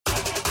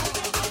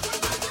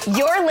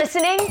You're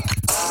listening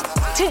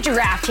to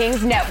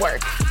DraftKings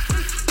Network.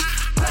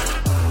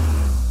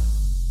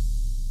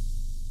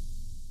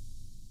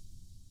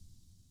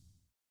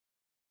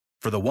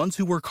 For the ones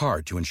who work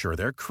hard to ensure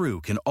their crew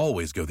can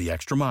always go the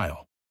extra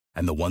mile,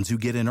 and the ones who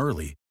get in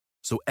early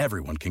so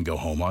everyone can go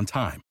home on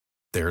time,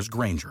 there's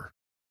Grainger,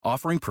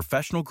 offering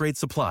professional-grade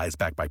supplies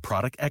backed by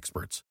product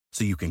experts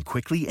so you can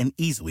quickly and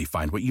easily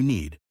find what you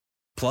need.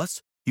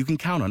 Plus, you can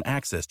count on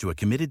access to a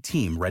committed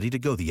team ready to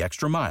go the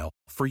extra mile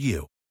for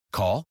you.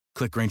 Call,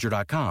 click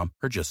Grainger.com,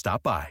 or just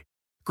stop by.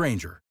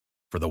 Grainger,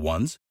 for the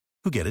ones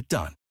who get it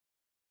done.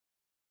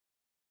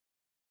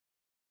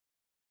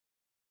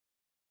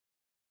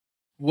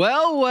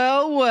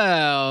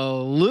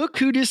 Well, look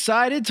who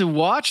decided to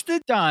watch the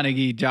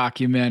D.U.N.C.E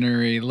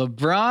documentary,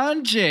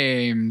 LeBron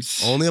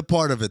James. Only a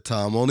part of it,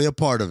 Tom, only a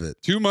part of it.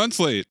 2 months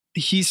late.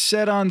 He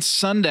said on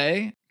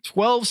Sunday,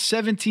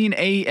 12:17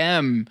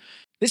 a.m.,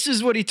 this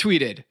is what he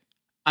tweeted.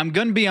 I'm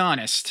going to be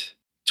honest.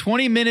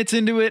 20 minutes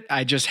into it,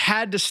 I just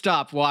had to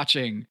stop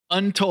watching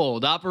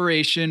Untold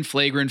Operation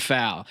Flagrant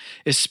Foul,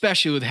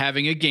 especially with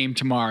having a game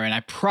tomorrow, and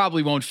I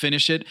probably won't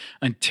finish it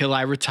until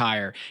I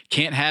retire.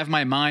 Can't have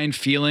my mind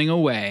feeling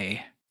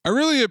away. I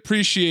really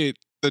appreciate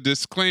the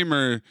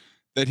disclaimer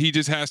that he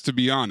just has to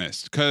be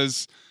honest,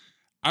 because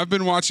I've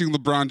been watching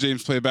LeBron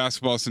James play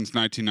basketball since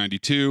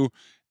 1992.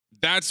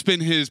 That's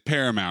been his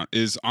paramount,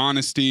 is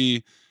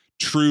honesty,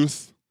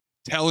 truth,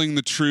 telling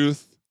the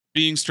truth,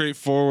 being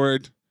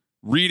straightforward,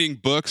 reading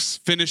books,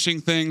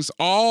 finishing things,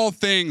 all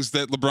things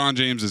that LeBron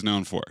James is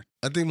known for.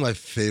 I think my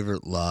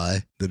favorite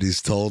lie that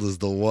he's told is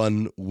the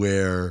one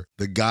where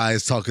the guy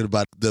is talking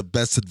about the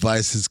best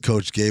advice his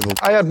coach gave him.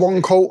 I had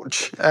one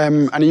coach,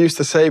 and he used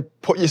to say,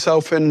 put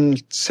yourself in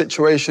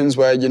situations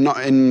where you're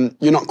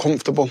not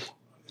comfortable.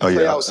 Oh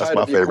yeah, that's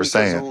my favorite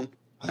saying.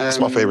 That's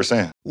my favorite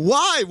saying.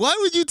 Why? Why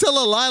would you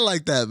tell a lie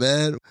like that,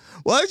 man?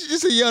 Why don't you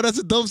just say, yo, that's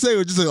a dumb saying?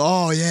 Or just say,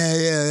 oh,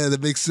 yeah,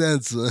 that makes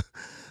sense.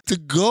 To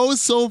go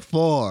so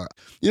far.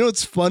 You know,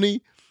 it's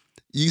funny.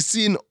 You've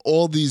seen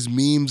all these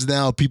memes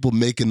now, people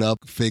making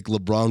up fake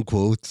LeBron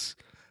quotes.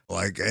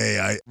 Like, hey,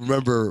 I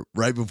remember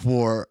right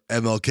before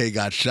MLK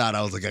got shot,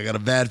 I was like, I got a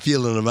bad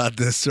feeling about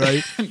this,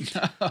 right?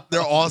 No.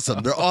 They're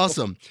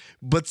awesome.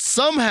 But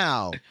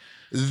somehow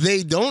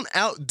they don't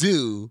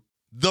outdo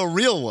the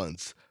real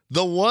ones.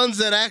 The ones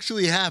that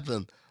actually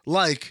happen.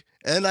 Like,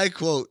 and I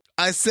quote,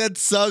 I said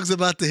Suggs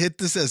about to hit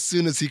this as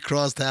soon as he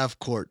crossed half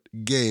court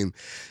game.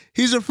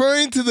 He's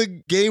referring to the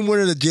game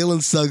winner that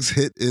Jalen Suggs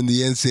hit in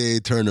the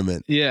NCAA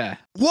tournament. Yeah.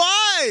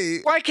 Why?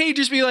 Why can't you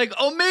just be like,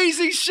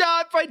 amazing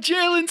shot by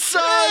Jalen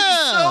Suggs?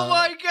 Yeah. Oh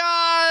my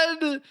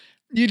God.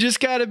 You just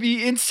got to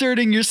be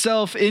inserting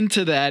yourself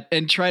into that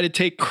and try to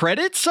take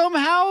credit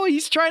somehow.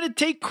 He's trying to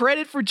take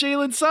credit for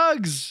Jalen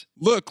Suggs.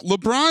 Look,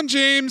 LeBron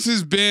James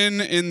has been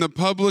in the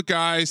public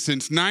eye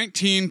since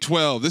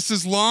 1912. This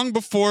is long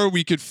before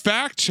we could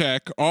fact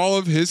check all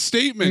of his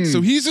statements.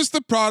 So he's just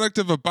the product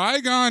of a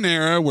bygone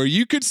era where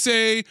you could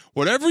say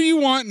whatever you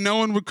want, no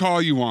one would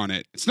call you on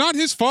it. It's not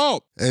his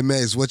fault. Hey,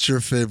 Maze, what's your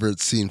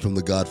favorite scene from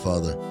The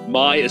Godfather?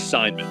 My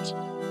assignment.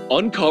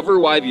 Uncover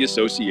why the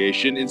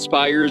association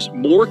inspires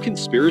more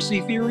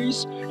conspiracy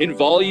theories in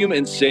volume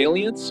and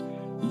salience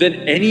than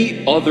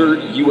any other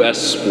U.S.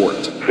 sport.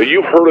 So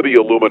you've heard of the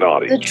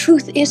Illuminati. The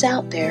truth is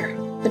out there,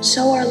 but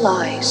so are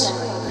lies.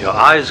 Your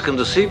eyes can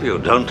deceive you.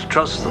 Don't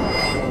trust them.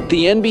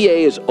 The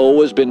NBA has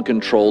always been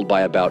controlled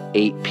by about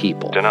 8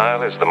 people.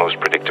 Denial is the most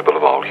predictable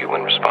of all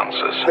human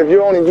responses. If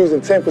you're only using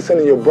 10%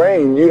 of your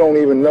brain, you don't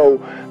even know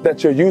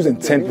that you're using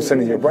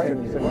 10% of your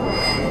brain.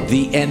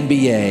 The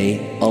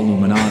NBA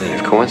Illuminati.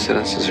 If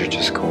coincidences are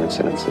just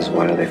coincidences,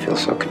 why do they feel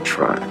so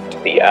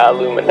contrived? The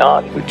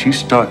Illuminati. But you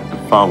start to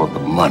follow the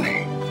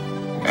money,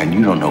 and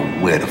you don't know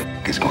where the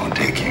f*** it's going to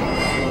take you.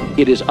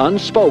 It is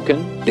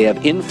unspoken. They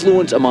have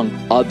influence among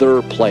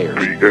other players.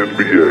 The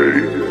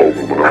NBA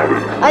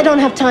Illuminati. I don't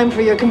have time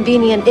for your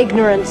convenient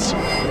ignorance.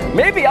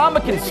 Maybe I'm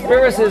a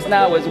conspiracist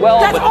now as well.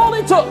 That's all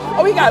it took.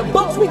 Oh, we got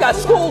books, we got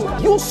schools.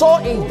 You saw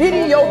a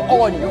video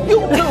on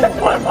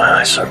YouTube. Why my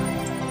eyes, sir?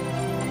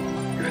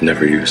 You've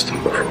never used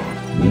them before.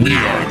 We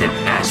are the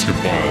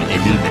basketball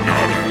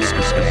Illuminati.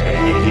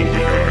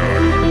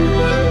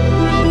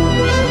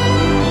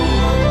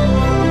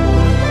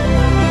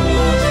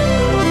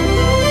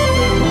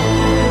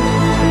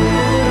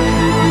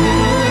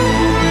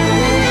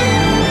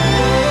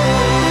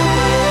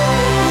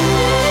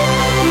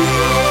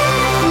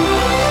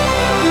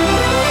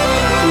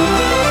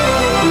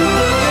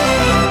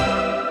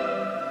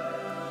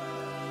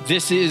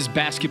 This is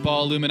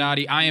Basketball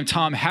Illuminati. I am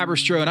Tom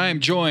Haberstroh, and I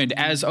am joined,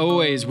 as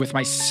always, with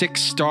my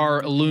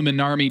 6-star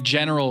Illuminati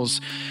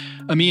generals,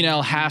 Amin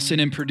El Hassan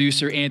and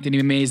producer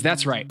Anthony Mays.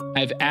 That's right.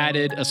 I've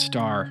added a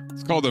star.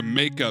 It's called a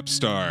makeup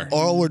star.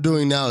 All we're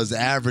doing now is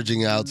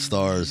averaging out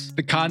stars.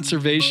 The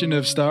conservation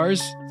of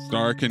stars.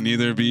 Star can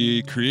neither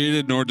be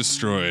created nor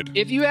destroyed.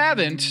 If you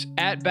haven't,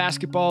 at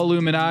Basketball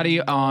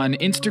Illuminati on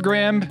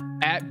Instagram,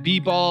 at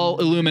B-Ball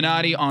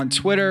Illuminati on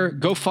Twitter.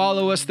 Go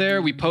follow us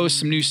there. We post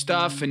some new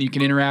stuff and you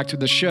can interact with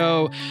the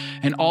show.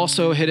 And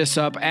also hit us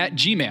up at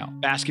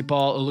Gmail,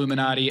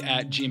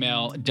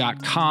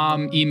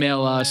 basketballilluminati@gmail.com.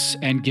 Email us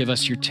and give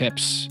us your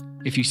tips.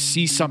 If you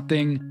see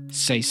something,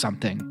 say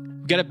something.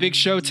 We've got a big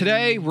show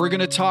today. We're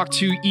going to talk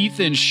to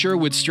Ethan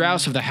Sherwood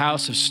Strauss of the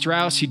House of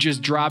Strauss. He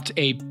just dropped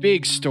a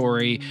big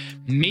story.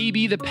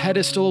 Maybe the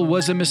pedestal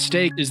was a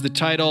mistake is the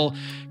title.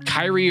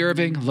 Kyrie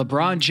Irving,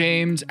 LeBron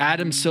James,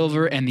 Adam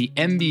Silver, and the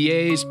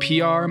NBA's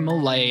PR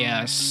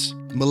malaise.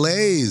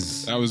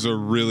 Malaise. That was a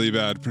really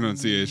bad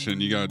pronunciation.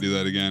 You got to do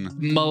that again.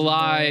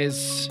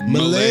 Malaise.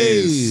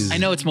 Malaise. I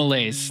know it's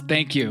malaise.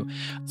 Thank you.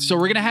 So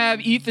we're going to have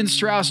Ethan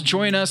Strauss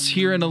join us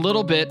here in a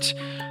little bit.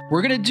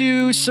 We're going to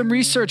do some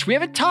research. We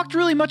haven't talked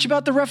really much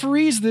about the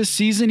referees this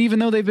season, even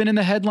though they've been in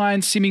the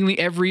headlines seemingly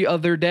every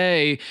other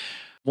day.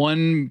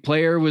 One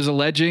player was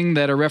alleging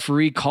that a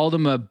referee called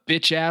him a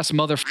bitch-ass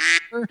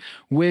motherfucker,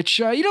 which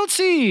you don't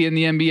see in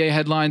the NBA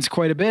headlines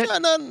quite a bit.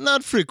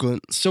 Not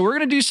frequent. So we're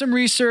going to do some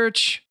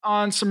research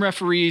on some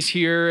referees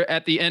here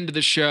at the end of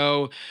the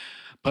show.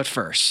 But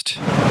first...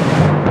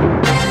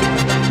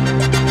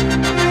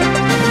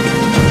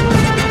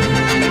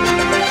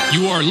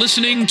 You are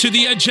listening to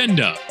The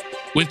Agenda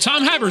with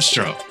Tom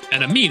Haberstroh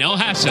and Amin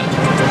El-Hassan.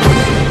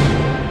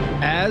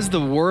 As the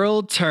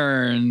world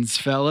turns,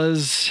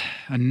 fellas,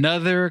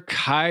 another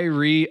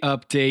Kyrie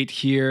update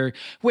here.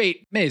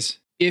 Wait, Maze,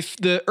 if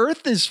the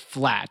earth is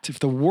flat, if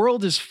the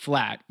world is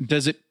flat,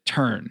 does it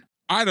turn?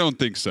 I don't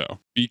think so,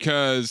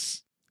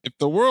 because if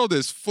the world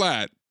is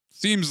flat,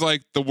 seems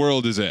like the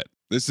world is it.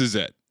 This is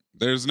it.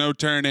 There's no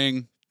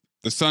turning.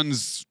 The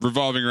sun's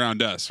revolving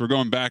around us. We're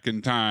going back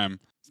in time.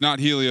 It's not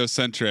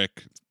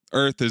heliocentric.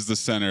 Earth is the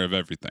center of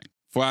everything.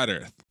 Flat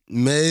Earth.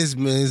 Maze.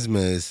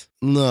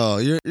 No,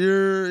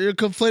 you're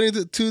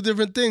conflating two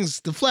different things.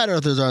 The flat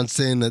earthers aren't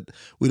saying that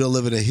we don't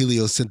live in a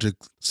heliocentric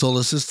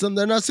solar system.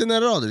 They're not saying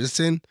that at all. They're just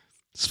saying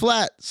it's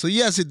flat. So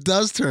yes, it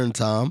does turn,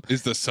 Tom.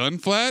 Is the sun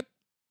flat?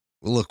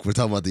 Well, look, we're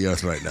talking about the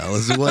earth right now.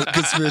 Let's do one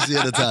conspiracy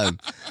at a time.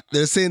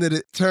 They're saying that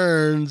it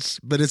turns,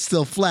 but it's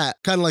still flat.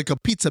 Kind of like a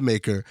pizza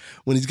maker.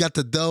 When he's got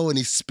the dough and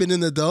he's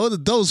spinning the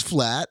dough's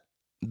flat,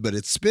 but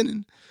it's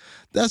spinning.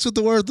 That's what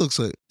the word looks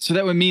like. So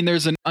that would mean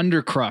there's an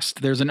undercrust.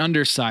 There's an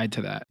underside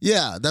to that.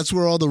 Yeah, that's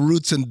where all the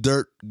roots and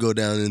dirt go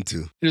down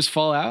into. They just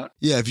fall out?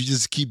 Yeah, if you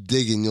just keep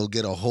digging, you'll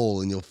get a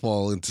hole and you'll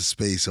fall into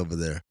space over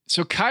there.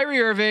 So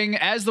Kyrie Irving,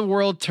 as the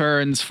world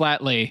turns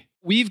flatly,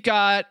 we've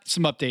got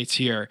some updates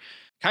here.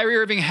 Kyrie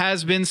Irving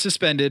has been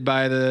suspended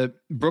by the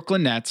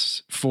Brooklyn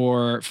Nets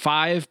for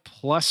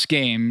 5+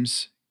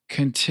 games,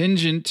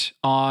 contingent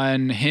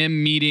on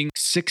him meeting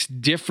 6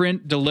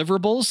 different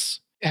deliverables.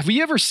 Have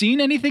we ever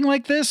seen anything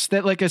like this?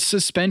 That like a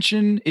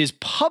suspension is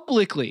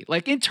publicly,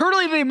 like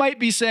internally they might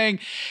be saying,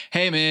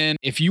 hey man,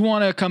 if you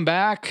want to come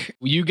back,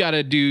 you got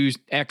to do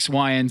X,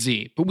 Y, and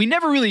Z. But we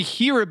never really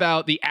hear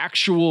about the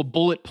actual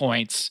bullet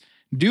points,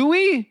 do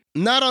we?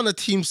 Not on the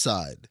team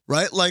side,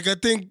 right? Like I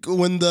think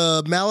when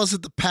the Malice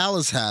at the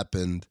Palace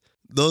happened,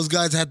 those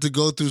guys had to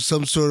go through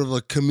some sort of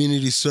a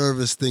community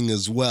service thing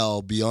as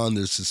well beyond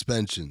their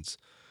suspensions.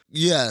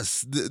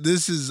 Yes,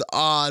 this is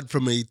odd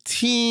from a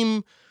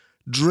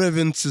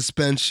team-driven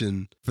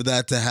suspension for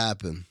that to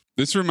happen.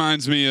 This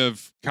reminds me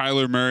of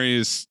Kyler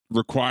Murray's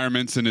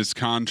requirements in his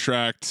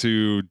contract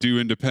to do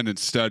independent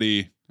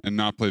study and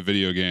not play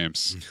video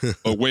games.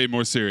 But way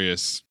more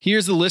serious.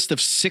 Here's the list of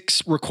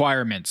 6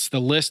 requirements. The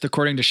list,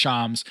 according to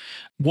Shams.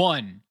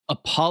 1,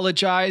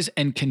 apologize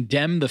and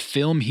condemn the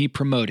film he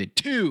promoted.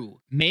 2,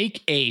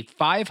 make a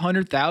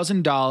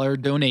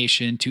 $500,000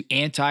 donation to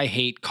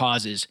anti-hate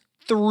causes.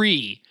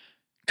 3,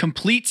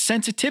 complete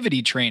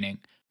sensitivity training.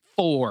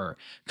 4,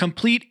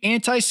 complete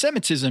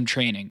anti-Semitism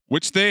training.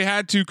 Which they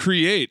had to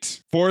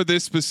create for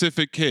this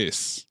specific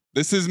case.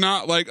 This is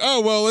not like,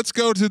 oh, well, let's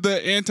go to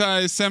the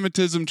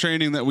anti-Semitism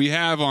training that we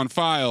have on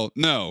file.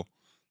 No,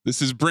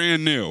 this is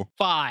brand new.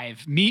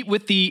 5, meet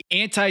with the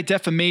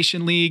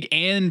Anti-Defamation League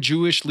and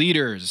Jewish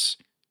leaders.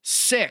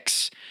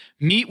 6,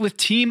 meet with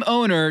team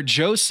owner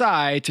Joe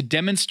Tsai to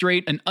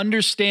demonstrate an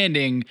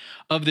understanding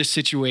of the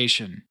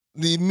situation.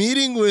 The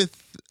meeting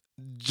with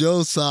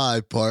Joe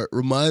Tsai part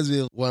reminds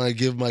me of when I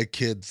give my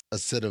kids a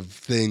set of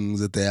things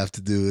that they have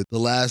to do. The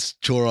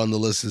last chore on the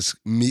list is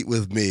meet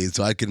with me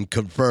so I can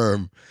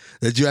confirm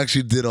that you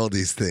actually did all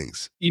these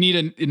things. You need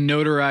a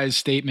notarized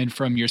statement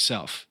from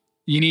yourself.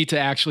 You need to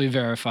actually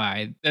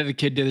verify that the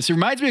kid did this. It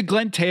reminds me of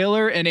Glenn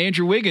Taylor and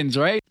Andrew Wiggins,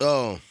 right?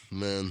 Oh,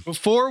 man.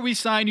 Before we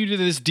sign you to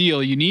this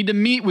deal, you need to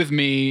meet with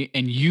me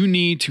and you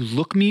need to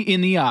look me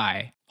in the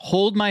eye,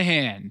 hold my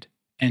hand,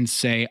 and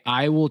say,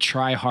 I will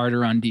try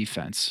harder on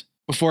defense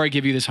before I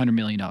give you this $100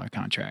 million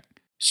contract.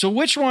 So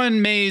which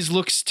one, Maze,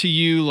 looks to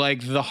you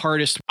like the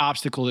hardest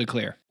obstacle to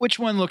clear? Which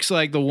one looks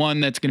like the one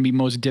that's going to be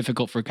most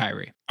difficult for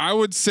Kyrie? I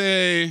would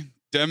say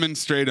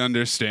demonstrate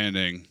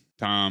understanding,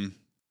 Tom.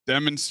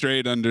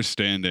 Demonstrate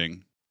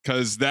understanding.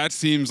 Because that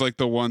seems like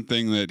the one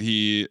thing that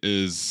he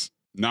is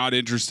not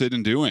interested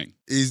in doing.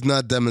 He's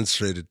not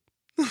demonstrated.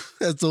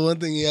 That's the one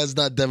thing he has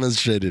not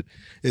demonstrated,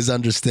 is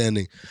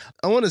understanding.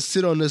 I want to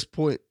sit on this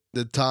point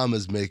that Tom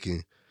is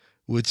making,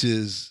 which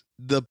is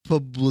the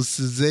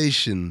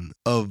publicization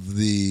of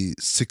the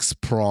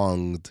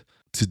 6-pronged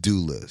to-do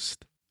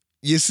list.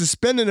 You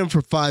suspended him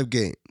for 5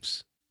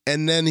 games,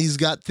 and then he's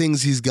got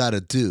things he's got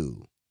to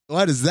do.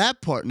 Why does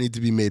that part need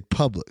to be made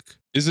public?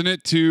 Isn't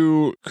it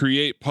to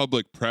create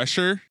public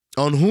pressure?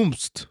 On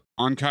whomst?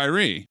 On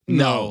Kyrie.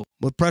 No.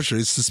 What pressure?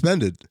 He's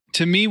suspended.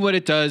 To me, what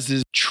it does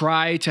is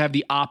try to have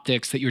the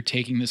optics that you're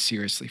taking this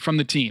seriously from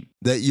the team.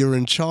 That you're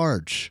in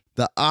charge.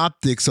 The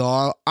optics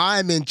are,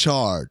 I'm in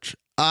charge.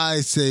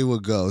 I say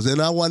what goes.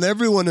 And I want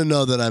everyone to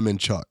know that I'm in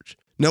charge.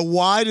 Now,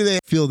 why do they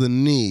feel the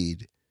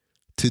need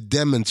to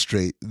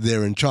demonstrate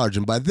they're in charge?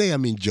 And by they, I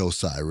mean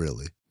Josiah,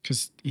 really.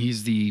 Because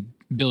he's the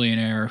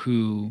billionaire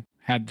who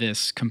had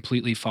this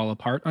completely fall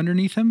apart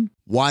underneath him.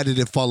 Why did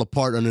it fall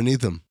apart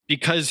underneath him?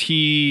 Because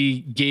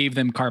he gave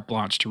them carte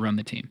blanche to run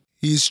the team.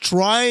 He's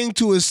trying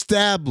to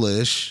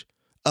establish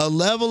a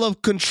level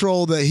of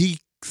control that he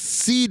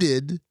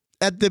ceded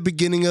at the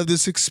beginning of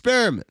this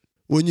experiment.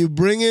 When you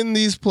bring in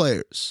these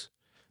players,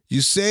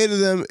 you say to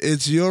them,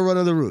 it's your run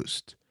of the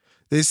roost.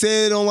 They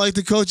say they don't like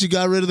the coach, you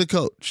got rid of the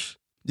coach.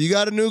 You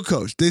got a new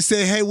coach. They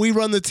say, hey, we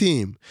run the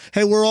team.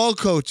 Hey, we're all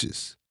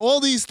coaches. All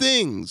these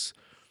things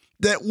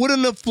that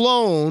wouldn't have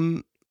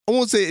flown, I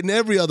won't say in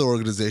every other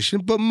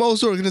organization, but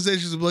most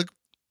organizations would be like,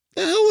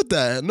 the hell with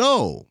that.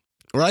 No.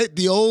 Right?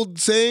 The old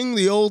saying,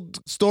 the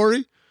old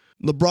story,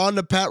 LeBron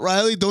to Pat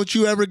Riley, don't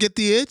you ever get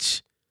the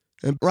itch?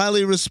 And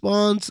Riley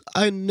responds,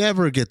 I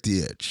never get the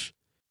itch.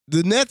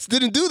 The Nets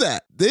didn't do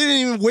that. They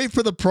didn't even wait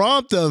for the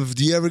prompt of,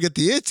 do you ever get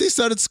the itch? They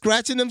started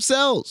scratching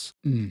themselves.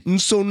 And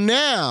so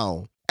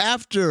now,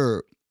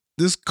 after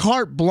this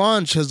carte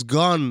blanche has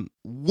gone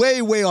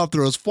way, way off the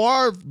rails,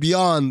 far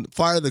beyond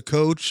fire the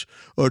coach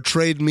or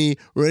trade me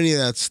or any of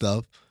that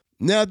stuff.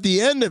 Now, at the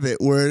end of it,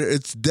 where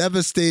it's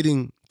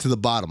devastating to the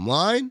bottom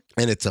line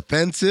and it's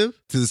offensive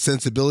to the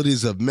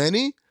sensibilities of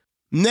many,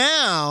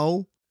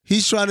 now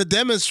he's trying to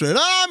demonstrate,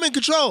 I'm in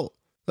control.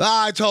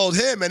 I told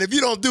him, and if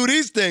you don't do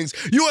these things,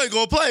 you ain't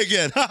going to play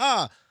again.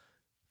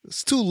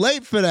 It's too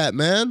late for that,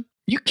 man.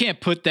 You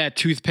can't put that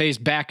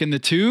toothpaste back in the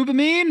tube, I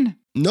mean.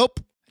 Nope.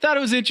 Thought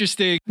it was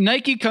interesting.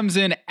 Nike comes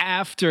in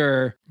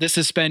after the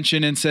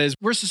suspension and says,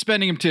 we're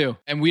suspending him too,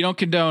 and we don't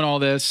condone all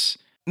this.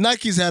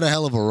 Nike's had a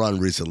hell of a run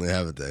recently,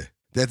 haven't they?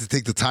 They had to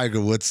take the Tiger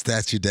Woods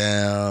statue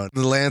down.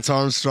 The Lance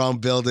Armstrong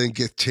building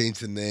get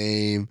changed the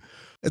name.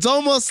 It's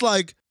almost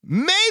like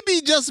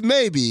maybe, just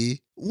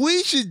maybe,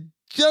 we should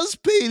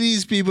just pay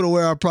these people to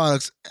wear our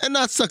products and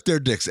not suck their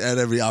dicks at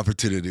every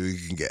opportunity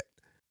we can get.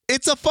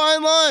 It's a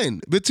fine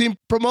line between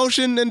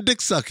promotion and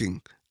dick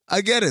sucking. I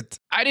get it.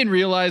 I didn't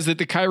realize that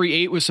the Kyrie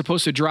 8 was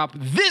supposed to drop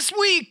this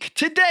week,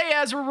 today,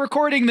 as we're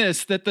recording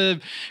this, that the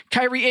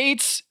Kyrie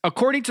 8s,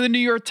 according to the New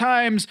York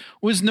Times,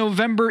 was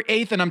November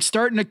 8th. And I'm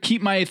starting to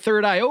keep my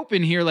third eye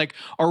open here. Like,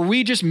 are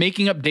we just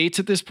making up dates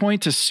at this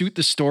point to suit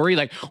the story?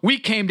 Like, we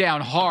came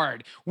down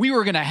hard. We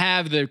were going to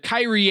have the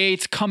Kyrie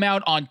 8s come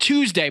out on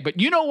Tuesday. But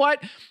you know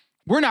what?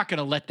 We're not going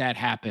to let that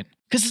happen.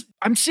 Because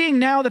I'm seeing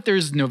now that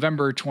there's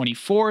November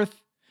 24th.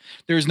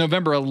 There's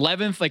November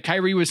 11th. Like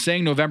Kyrie was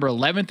saying, November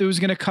 11th it was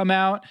going to come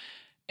out.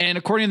 And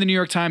according to the New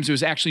York Times, it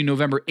was actually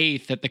November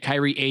 8th that the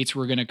Kyrie 8s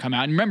were going to come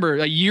out. And remember,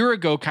 a year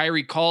ago,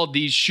 Kyrie called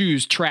these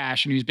shoes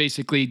trash, and he was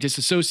basically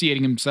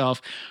disassociating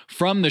himself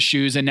from the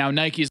shoes. And now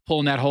Nike's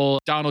pulling that whole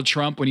Donald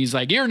Trump when he's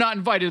like, you're not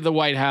invited to the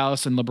White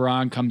House. And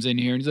LeBron comes in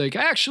here and he's like,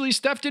 actually,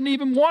 Steph didn't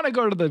even want to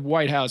go to the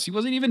White House. He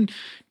wasn't even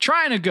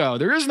trying to go.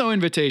 There is no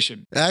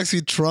invitation.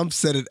 Actually, Trump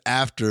said it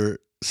after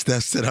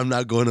Steph said, I'm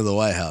not going to the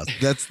White House.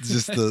 That's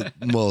just the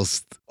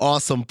most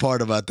awesome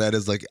part about that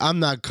is like, I'm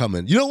not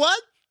coming. You know what?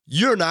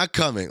 You're not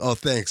coming. Oh,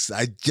 thanks.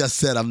 I just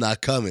said I'm not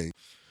coming.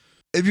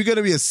 If you're going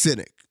to be a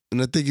cynic,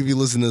 and I think if you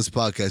listen to this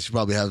podcast, you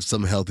probably have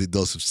some healthy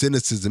dose of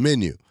cynicism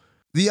in you.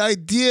 The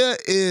idea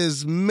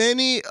is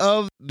many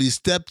of the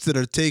steps that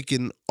are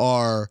taken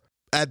are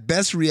at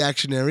best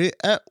reactionary,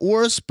 at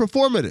worst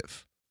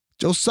performative.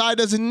 Josiah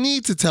doesn't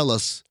need to tell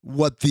us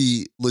what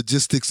the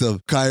logistics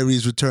of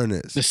Kyrie's return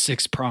is. The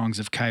 6 prongs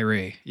of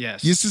Kyrie,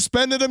 yes. You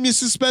suspended him, you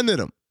suspended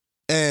him.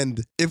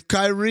 And if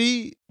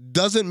Kyrie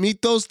doesn't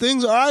meet those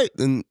things, all right,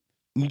 then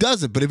he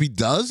doesn't. But if he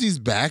does, he's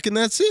back and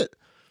that's it.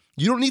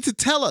 You don't need to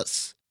tell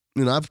us.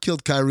 You know, I've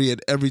killed Kyrie at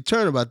every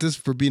turn about this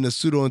for being a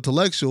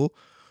pseudo-intellectual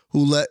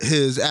who let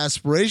his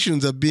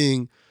aspirations of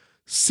being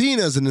seen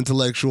as an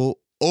intellectual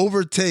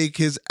overtake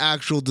his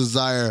actual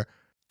desire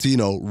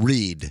to,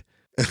 read.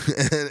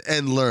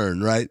 and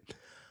learn, right?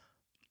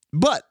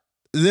 But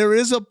there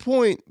is a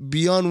point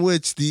beyond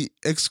which the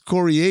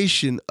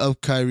excoriation of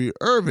Kyrie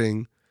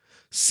Irving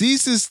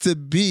ceases to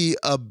be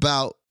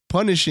about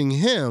punishing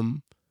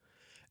him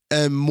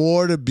and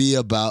more to be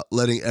about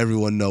letting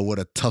everyone know what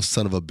a tough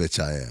son of a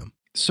bitch I am.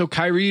 So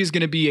Kyrie is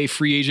going to be a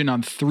free agent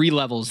on 3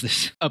 levels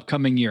this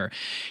upcoming year.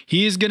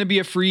 He is going to be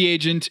a free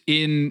agent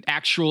in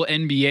actual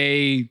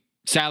NBA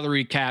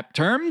salary cap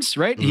terms,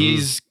 right?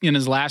 He's in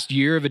his last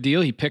year of a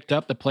deal. He picked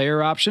up the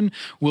player option,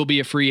 will be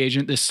a free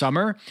agent this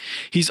summer.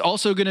 He's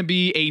also going to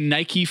be a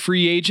Nike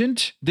free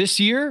agent this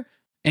year.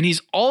 And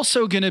he's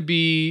also going to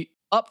be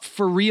up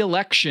for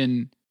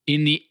re-election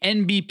in the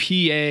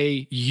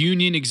NBPA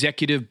Union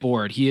Executive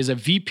Board. He is a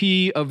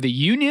VP of the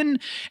union,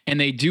 and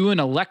they do an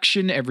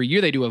election every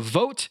year. They do a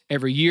vote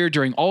every year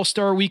during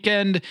All-Star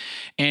Weekend.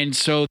 And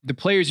so the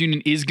Players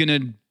Union is going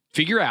to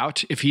figure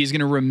out if he's going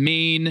to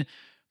remain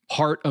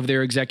part of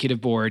their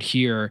executive board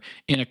here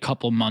in a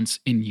couple months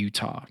in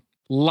Utah.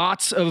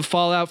 Lots of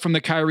fallout from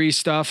the Kyrie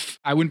stuff.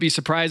 I wouldn't be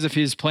surprised if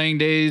his playing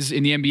days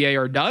in the NBA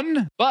are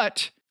done,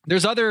 but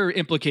there's other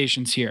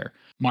implications here.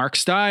 Mark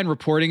Stein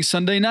reporting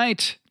Sunday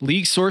night.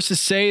 League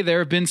sources say there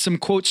have been some,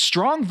 quote,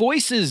 strong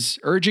voices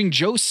urging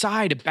Joe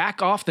Tsai to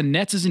back off the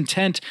Nets'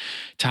 intent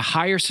to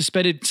hire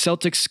suspended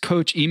Celtics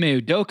coach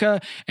Ime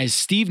Udoka as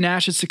Steve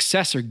Nash's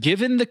successor,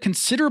 given the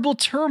considerable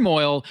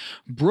turmoil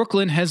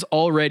Brooklyn has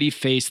already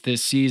faced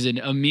this season.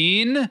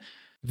 Amin,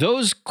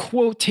 those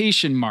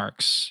quotation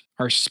marks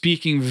are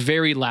speaking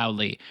very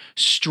loudly.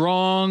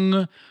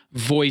 Strong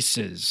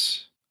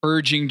voices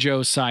urging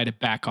Joe Tsai to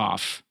back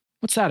off.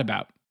 What's that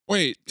about?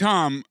 Wait,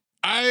 Tom,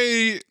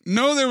 I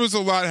know there was a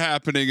lot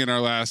happening in our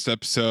last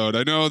episode.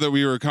 I know that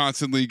we were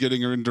constantly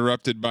getting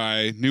interrupted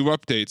by new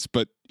updates,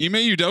 but Ime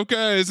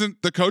Udoka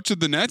isn't the coach of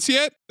the Nets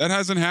yet? That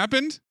hasn't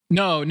happened?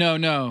 No.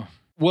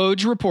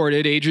 Woj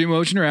reported, Adrian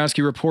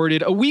Wojnarowski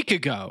reported a week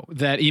ago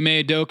that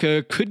Ime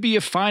Udoka could be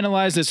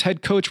finalized as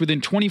head coach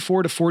within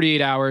 24 to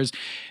 48 hours,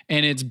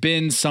 and it's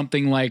been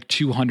something like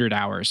 200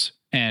 hours,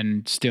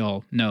 and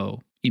still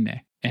no Ime.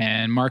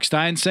 And Mark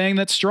Stein saying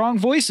that strong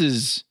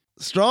voices.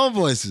 Strong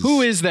voices.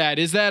 Who is that?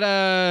 Is that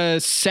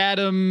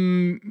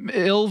Saddam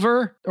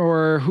Ilver,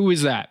 or who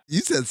is that? You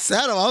said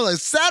Saddam. I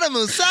was like, Saddam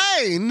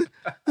Hussein?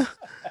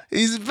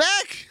 He's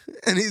back,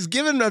 and he's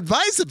giving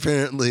advice,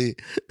 apparently.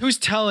 Who's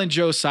telling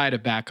Joe Tsai to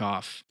back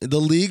off? The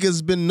league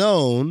has been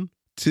known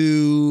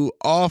to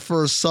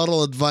offer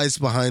subtle advice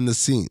behind the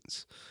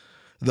scenes.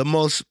 The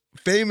most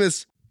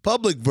famous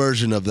public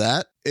version of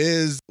that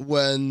is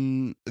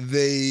when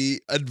they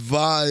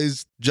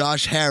advised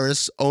Josh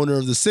Harris, owner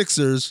of the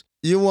Sixers,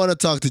 you want to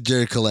talk to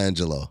Jerry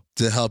Colangelo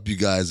to help you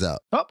guys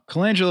out. Oh,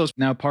 Colangelo's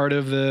now part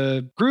of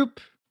the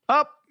group.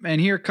 And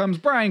here comes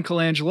Brian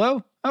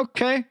Colangelo.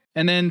 Okay.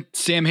 And then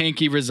Sam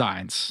Hinkie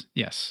resigns.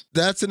 Yes.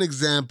 That's an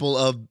example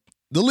of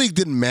the league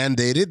didn't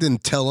mandate it,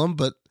 didn't tell him,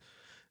 but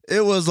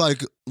it was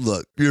like,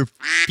 look, you're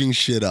f***ing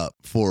shit up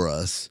for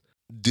us.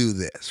 Do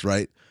this,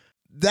 right?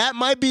 That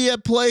might be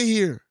at play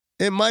here.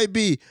 It might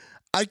be.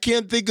 I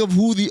can't think of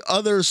who the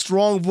other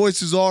strong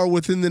voices are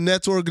within the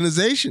Nets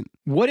organization.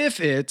 What if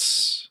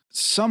it's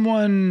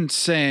someone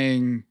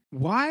saying,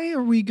 why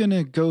are we going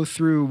to go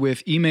through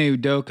with Ime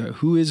Udoka,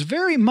 who is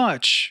very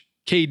much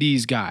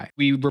KD's guy?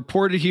 We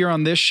reported here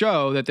on this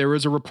show that there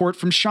was a report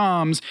from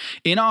Shams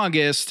in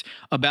August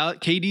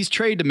about KD's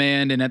trade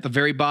demand, and at the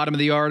very bottom of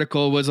the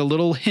article was a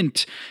little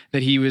hint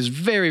that he was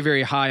very,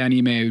 very high on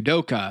Ime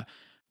Udoka.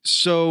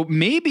 So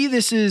maybe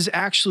this is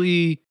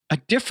actually a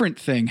different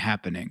thing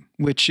happening,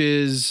 which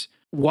is,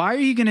 why are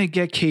you going to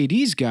get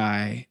KD's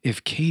guy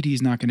if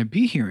KD's not going to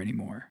be here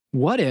anymore?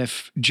 What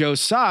if Joe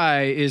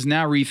Tsai is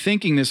now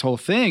rethinking this whole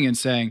thing and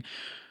saying,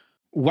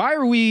 why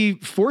are we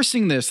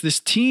forcing this? This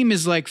team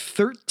is like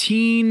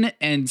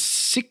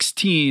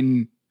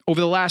 13-16 over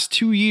the last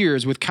 2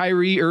 years with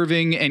Kyrie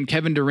Irving and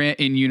Kevin Durant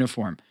in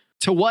uniform.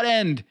 To what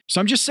end?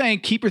 So I'm just saying,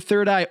 keep your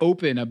third eye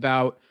open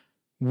about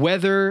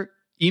whether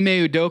Ime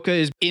Udoka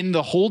is in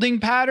the holding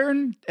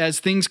pattern as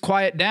things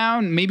quiet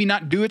down, maybe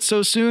not do it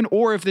so soon,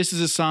 or if this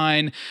is a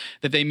sign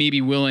that they may be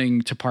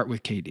willing to part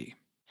with KD.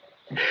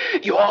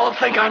 You all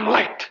think I'm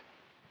late.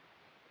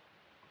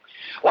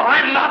 Well,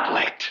 I'm not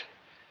late.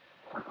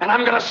 And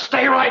I'm going to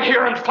stay right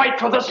here and fight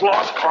for this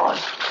lost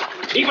cause,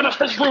 even if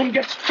this room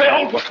gets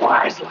filled with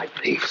lies like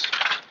these.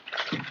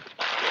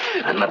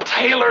 And the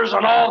Taylors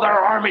and all their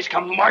armies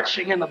come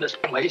marching into this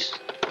place.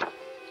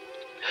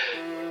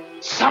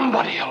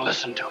 Somebody will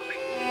listen to me.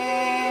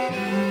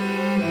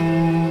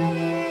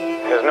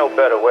 There's no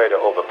better way to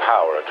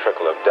overpower a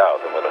trickle of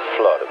doubt than with a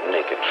flood of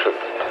naked truth.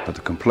 But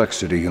the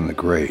complexity and the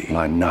gray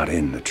lie not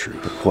in the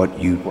truth, but what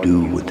you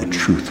do with the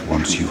truth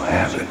once you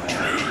have it.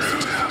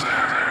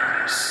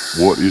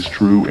 What is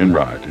true and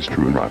right is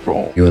true and right for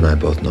all. You and I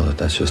both know that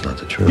that's just not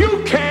the truth.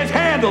 You can't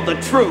handle the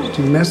truth.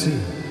 Too messy.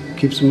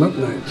 Keeps them up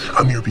nights.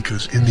 I'm here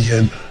because in the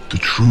end, the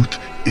truth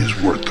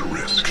is worth the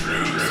risk.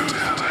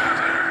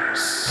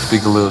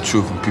 Speak a little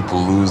truth and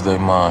people lose their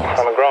minds.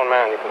 I'm a grown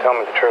man. You can tell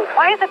me the truth.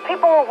 Why is it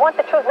people who want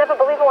the truth never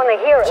believe it when they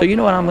hear it? So you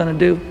know what I'm going to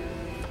do?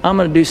 I'm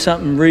going to do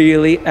something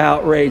really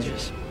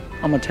outrageous.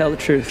 I'm going to tell the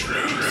truth.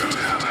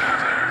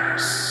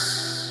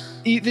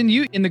 Ethan,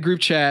 you in the group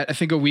chat, I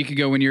think a week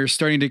ago when you were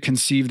starting to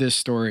conceive this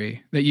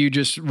story that you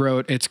just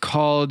wrote, it's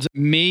called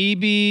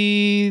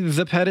Maybe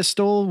the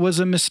Pedestal Was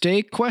a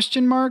Mistake, ?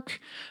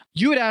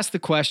 You had asked the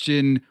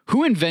question,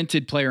 who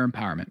invented player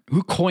empowerment?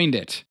 Who coined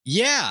it?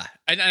 Yeah.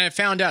 And I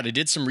found out. I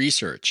did some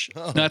research.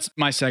 Oh. That's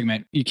my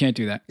segment. You can't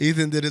do that.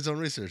 Ethan did his own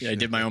research. Yeah, I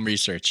did my own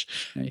research.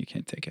 No, you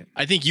can't take it.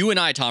 I think you and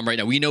I, Tom, right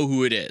now, we know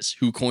who it is,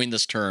 who coined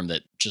this term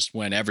that just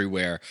went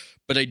everywhere.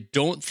 But I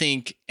don't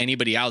think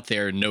anybody out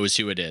there knows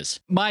who it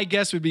is. My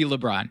guess would be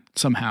LeBron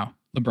somehow.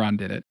 LeBron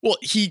did it. Well,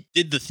 he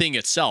did the thing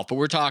itself, but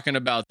we're talking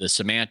about the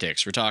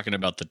semantics. We're talking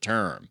about the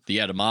term, the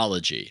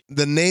etymology.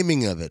 The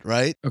naming of it,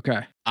 right?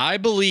 Okay. I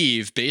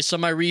believe, based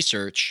on my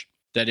research,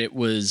 that it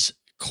was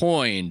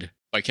coined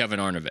by Kevin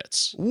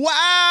Arnovitz.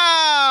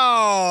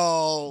 Wow!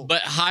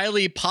 But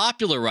highly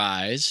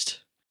popularized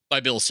by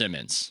Bill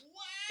Simmons.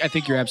 I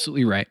think you're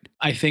absolutely right.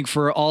 I think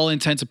for all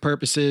intents and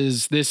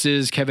purposes, this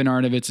is Kevin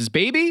Arnovitz's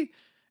baby,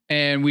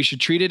 and we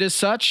should treat it as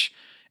such.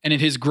 And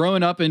it has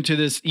grown up into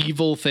this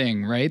evil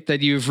thing, right?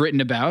 That you've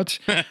written about.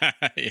 Yeah.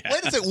 Wait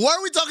a second. Why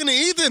are we talking to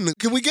Ethan?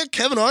 Can we get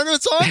Kevin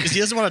Arnovitz on? Because he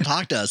doesn't want to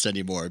talk to us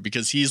anymore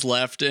because he's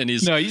left and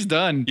he's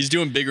done. He's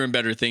doing bigger and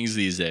better things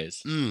these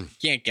days.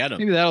 Can't get him.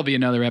 Maybe that'll be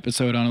another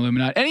episode on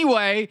Illuminati.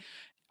 Anyway,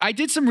 I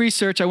did some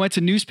research. I went to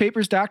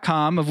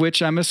newspapers.com, of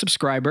which I'm a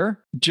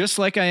subscriber, just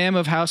like I am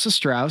of House of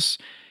Strauss.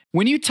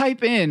 When you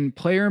type in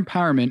player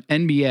empowerment,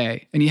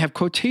 NBA, and you have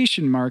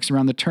quotation marks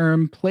around the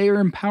term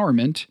player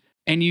empowerment,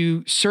 and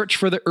you search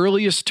for the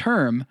earliest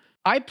term,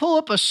 I pull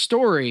up a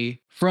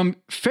story from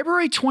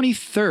February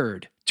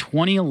 23rd,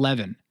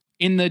 2011,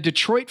 in the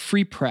Detroit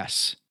Free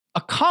Press.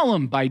 A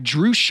column by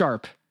Drew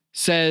Sharp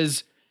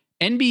says,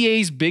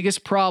 NBA's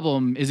biggest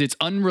problem is its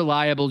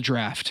unreliable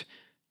draft.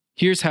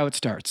 Here's how it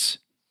starts.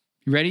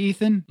 You ready,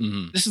 Ethan?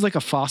 Mm-hmm. This is like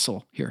a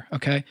fossil here,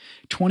 okay?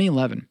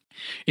 2011.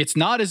 It's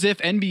not as if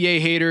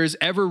NBA haters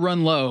ever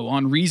run low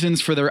on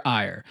reasons for their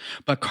ire,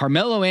 but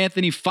Carmelo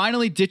Anthony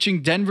finally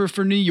ditching Denver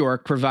for New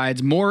York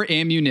provides more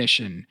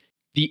ammunition.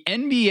 The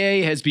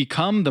NBA has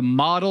become the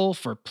model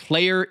for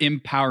player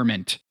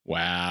empowerment.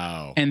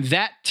 Wow. And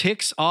that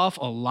ticks off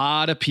a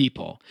lot of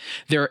people.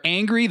 They're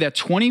angry that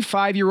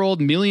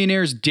 25-year-old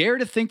millionaires dare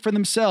to think for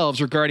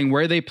themselves regarding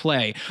where they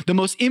play. The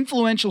most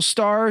influential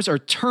stars are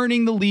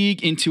turning the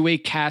league into a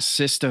caste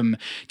system,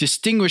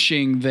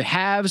 distinguishing the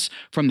haves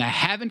from the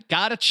haven't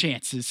got a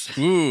chances.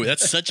 Ooh,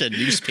 that's such a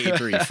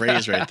newspapery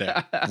phrase right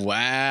there.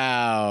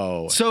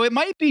 Wow. So it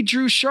might be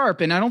Drew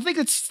Sharp, and I don't think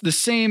it's the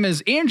same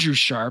as Andrew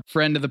Sharp,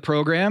 friend of the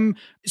program.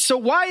 So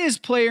why is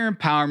player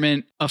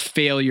empowerment a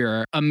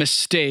failure, a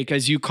mistake,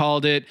 as you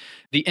called it,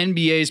 the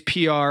NBA's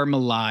PR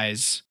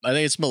malaise? I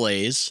think it's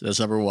malaise. That's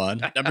number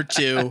one. Number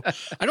two,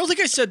 I don't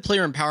think I said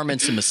player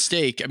empowerment's a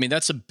mistake. I mean,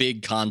 that's a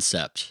big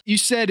concept. You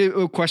said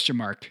a question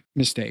mark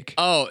mistake.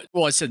 Oh,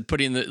 well, I said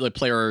putting the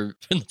player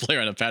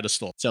on a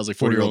pedestal. Sounds like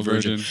 40-year-old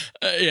virgin.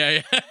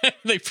 Yeah.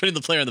 Like putting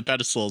the player on the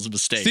pedestal is a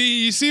mistake.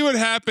 See, you see what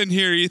happened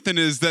here, Ethan,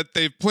 is that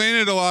they've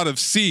planted a lot of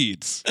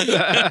seeds.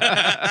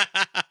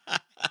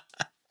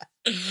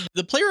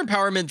 The player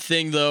empowerment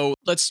thing, though,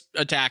 let's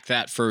attack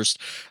that first.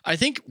 I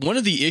think one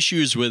of the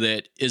issues with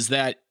it is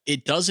that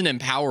it doesn't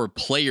empower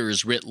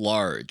players writ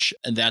large,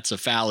 and that's a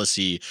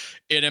fallacy.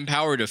 It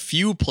empowered a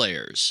few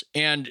players.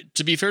 And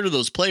to be fair to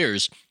those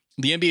players,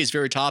 the NBA is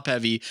very top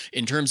heavy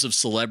in terms of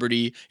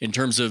celebrity, in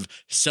terms of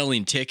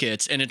selling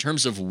tickets, and in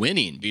terms of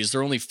winning, because there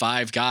are only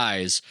 5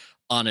 guys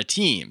on a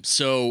team.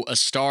 So a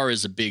star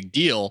is a big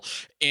deal.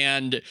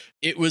 And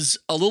it was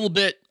a little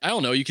bit, I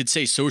don't know, you could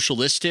say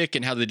socialistic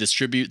in how they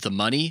distribute the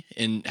money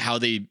and how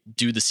they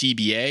do the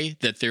CBA,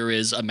 that there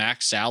is a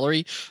max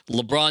salary.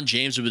 LeBron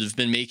James would have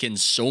been making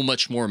so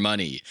much more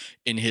money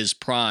in his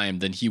prime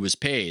than he was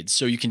paid.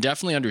 So you can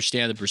definitely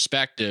understand the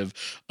perspective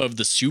of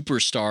the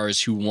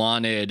superstars who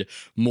wanted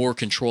more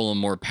control and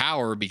more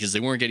power because they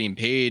weren't getting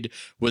paid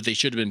what they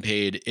should have been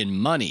paid in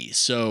money.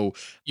 So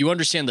you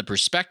understand the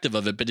perspective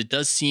of it, but it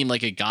does seem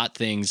like it got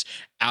things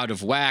out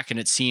of whack, and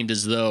it seemed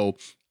as though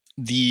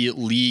the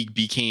league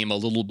became a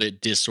little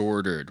bit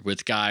disordered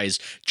with guys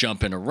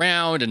jumping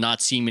around and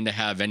not seeming to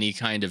have any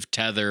kind of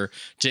tether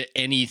to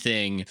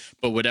anything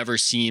but whatever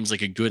seems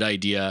like a good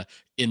idea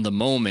in the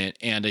moment.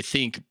 And I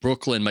think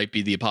Brooklyn might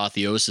be the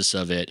apotheosis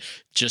of it.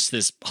 Just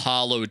this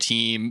hollow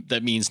team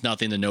that means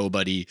nothing to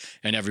nobody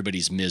and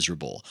everybody's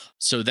miserable.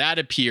 So that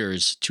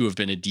appears to have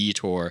been a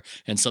detour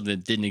and something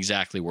that didn't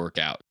exactly work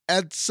out.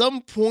 At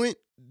some point,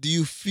 do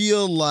you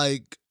feel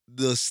like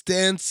the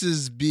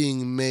stances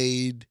being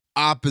made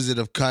opposite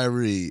of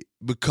Kyrie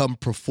become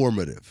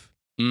performative?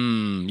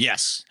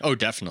 Yes. Oh,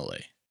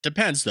 definitely.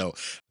 Depends, though.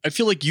 I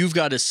feel like you've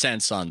got a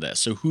sense on this.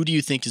 So who do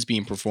you think is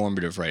being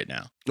performative right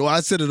now? Well,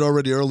 I said it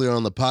already earlier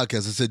on the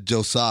podcast. I said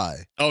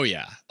Josiah. Oh,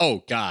 yeah.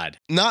 Oh, God.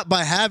 Not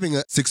by having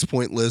a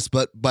 6-point list,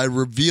 but by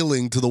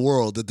revealing to the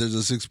world that there's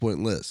a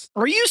 6-point list.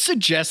 Are you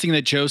suggesting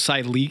that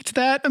Josiah leaked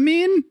that,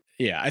 Amin?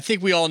 Yeah, I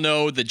think we all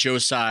know that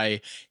Josiah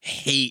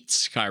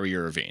hates Kyrie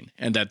Irving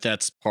and that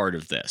that's part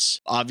of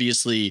this.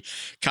 Obviously,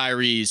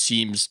 Kyrie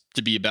seems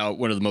to be about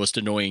one of the most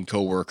annoying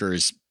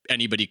coworkers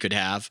anybody could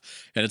have,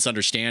 and it's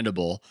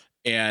understandable.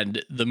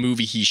 And the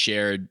movie he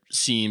shared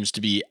seems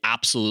to be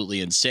absolutely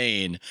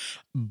insane.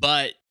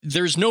 But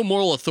there's no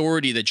moral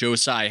authority that Joe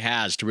Tsai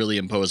has to really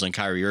impose on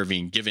Kyrie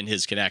Irving, given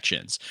his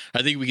connections.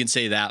 I think we can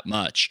say that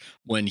much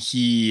when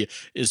he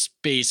is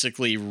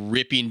basically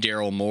ripping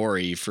Daryl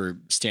Morey for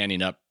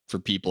standing up for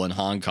people in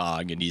Hong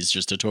Kong, and he's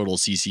just a total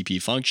CCP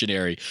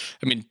functionary.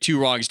 I mean, two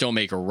wrongs don't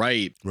make a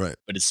right. Right.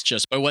 But it's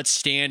just, by what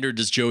standard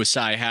does Joe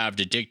Tsai have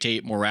to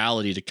dictate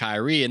morality to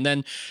Kyrie? And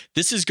then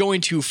this is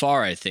going too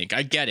far, I think.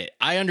 I get it.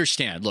 I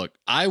understand. Look,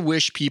 I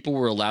wish people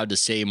were allowed to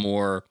say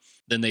more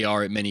than they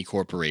are at many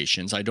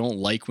corporations. I don't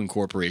like when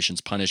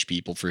corporations punish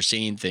people for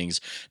saying things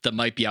that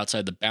might be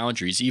outside the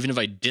boundaries, even if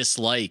I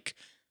dislike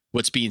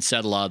what's being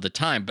said a lot of the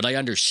time. But I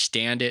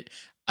understand it.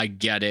 I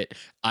get it.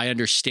 I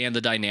understand the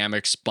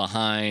dynamics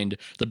behind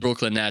the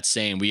Brooklyn Nets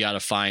saying, we got to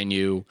fine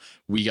you.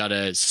 We got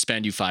to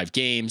suspend you 5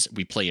 games.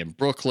 We play in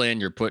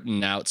Brooklyn. You're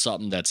putting out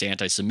something that's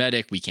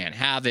anti-Semitic. We can't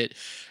have it.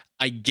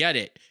 I get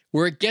it.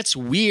 Where it gets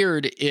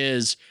weird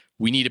is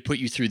we need to put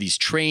you through these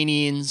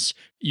trainings.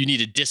 You need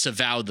to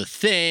disavow the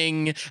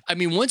thing. I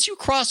mean, once you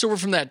cross over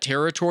from that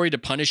territory to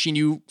punishing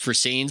you for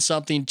saying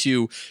something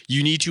to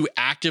you need to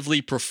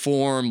actively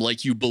perform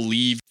like you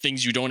believe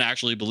things you don't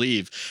actually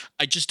believe,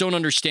 I just don't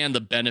understand the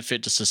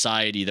benefit to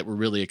society that we're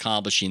really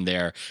accomplishing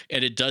there.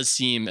 And it does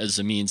seem, as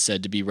Amin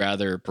said, to be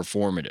rather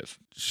performative.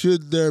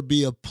 Should there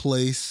be a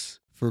place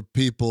for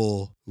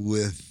people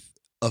with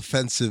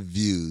offensive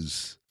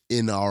views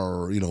in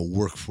our,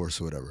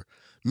 workforce or whatever?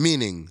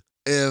 Meaning,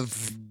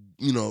 if,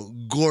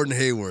 Gordon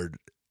Hayward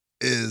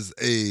is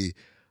a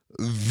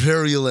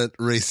virulent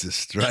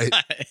racist, right?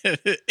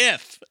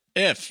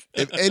 If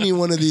any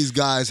one of these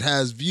guys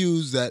has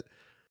views that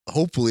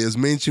hopefully as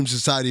mainstream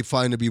society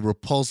find to be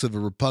repulsive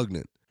or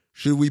repugnant,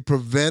 should we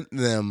prevent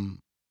them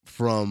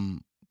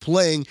from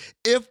playing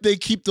if they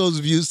keep those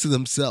views to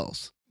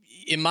themselves?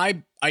 In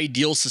my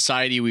ideal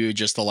society, we would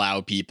just allow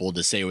people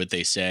to say what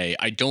they say.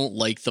 I don't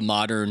like the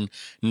modern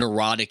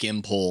neurotic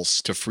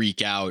impulse to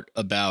freak out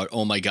about,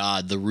 oh my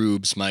God, the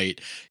rubes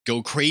might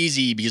go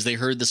crazy because they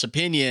heard this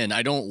opinion.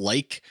 I don't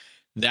like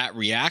that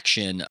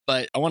reaction.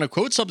 But I want to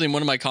quote something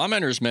one of my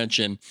commenters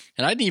mentioned,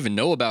 and I didn't even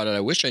know about it. I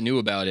wish I knew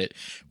about it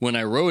when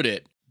I wrote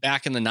it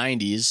back in the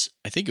 90s.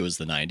 I think it was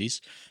the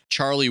 90s.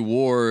 Charlie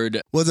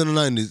Ward. Wasn't the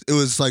 90s. It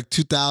was like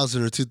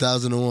 2000 or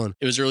 2001.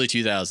 It was early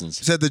 2000s.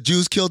 He said the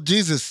Jews killed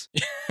Jesus.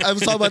 I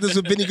was talking about this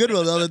with Benny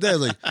Goodwill the other day. I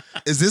was like,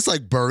 is this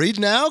like buried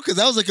now? Because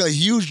that was like a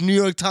huge New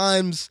York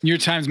Times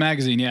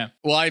magazine, yeah.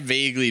 Well, I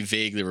vaguely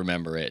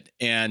remember it.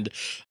 And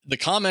the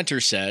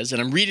commenter says,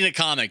 and I'm reading a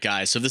comment,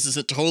 guys, so this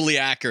isn't totally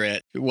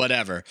accurate,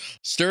 whatever.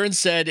 Stern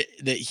said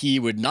that he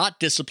would not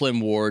discipline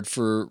Ward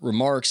for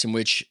remarks in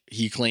which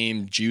he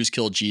claimed Jews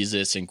killed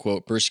Jesus and,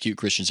 quote, persecute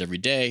Christians every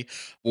day.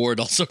 Ward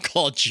also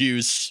called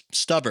Jews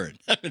stubborn.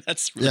 I mean,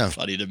 that's really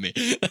funny to me.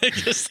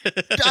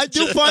 I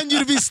do find you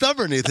to be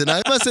stubborn, Ethan.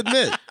 I must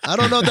admit. I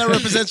don't know if that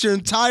represents your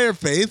entire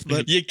faith,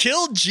 but you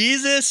killed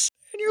Jesus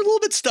and you're a little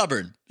bit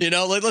stubborn.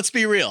 Let's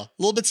be real. A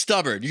little bit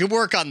stubborn. You can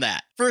work on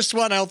that. First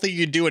one, I don't think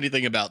you can do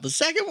anything about. The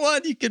second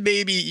one, you could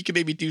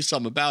maybe do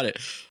something about it.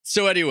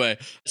 So anyway,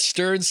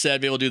 Stern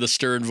said, maybe we'll do the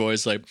Stern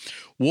voice, like,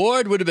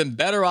 Ward would have been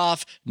better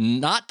off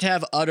not to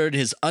have uttered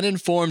his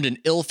uninformed and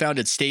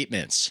ill-founded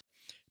statements.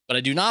 But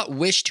I do not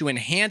wish to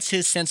enhance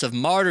his sense of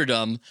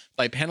martyrdom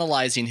by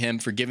penalizing him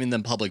for giving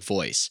them public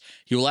voice.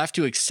 He will have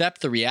to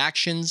accept the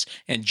reactions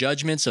and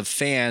judgments of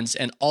fans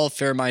and all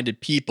fair-minded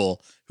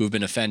people who have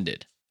been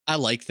offended. I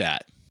like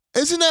that.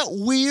 Isn't that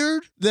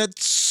weird that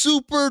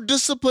super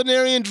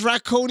disciplinarian,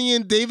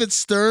 draconian David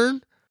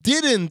Stern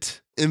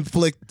didn't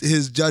inflict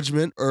his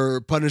judgment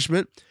or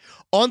punishment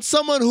on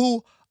someone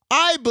who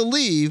I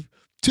believe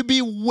to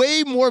be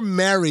way more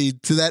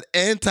married to that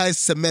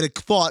anti-Semitic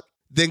thought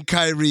than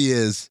Kyrie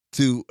is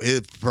to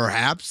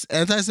perhaps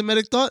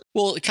anti-Semitic thought?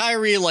 Well,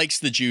 Kyrie likes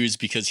the Jews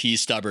because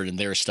he's stubborn and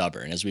they're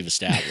stubborn, as we've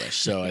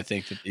established. So I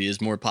think that he is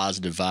more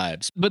positive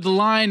vibes. But the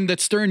line that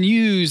Stern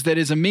used that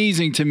is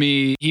amazing to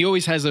me, he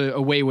always has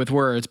a way with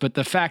words, but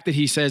the fact that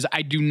he says,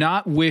 I do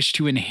not wish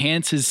to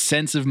enhance his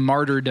sense of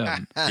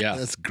martyrdom. Yeah,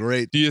 that's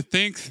great. Do you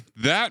think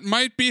that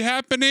might be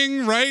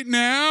happening right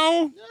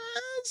now?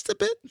 Just a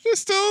bit.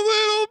 Just a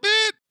little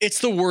bit.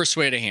 It's the worst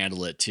way to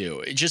handle it,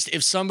 too.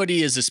 If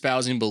somebody is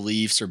espousing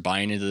beliefs or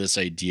buying into this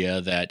idea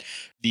that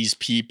these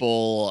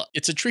people,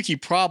 it's a tricky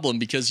problem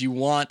because you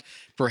want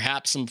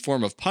perhaps some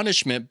form of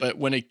punishment, but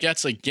when it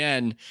gets,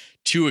 again,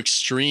 too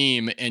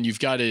extreme and you've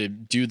got to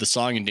do the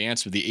song and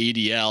dance with the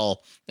ADL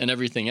and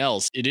everything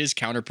else, it is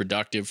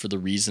counterproductive for the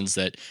reasons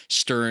that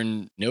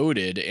Stern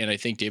noted. And I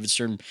think David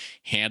Stern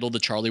handled the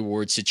Charlie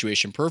Ward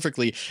situation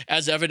perfectly,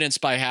 as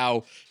evidenced by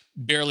how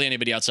barely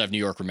anybody outside of New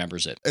York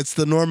remembers it. It's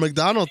the Norm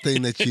Macdonald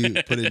thing that you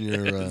put in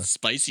your...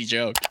 Spicy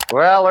joke.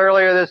 Well,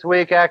 earlier this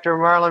week, actor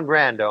Marlon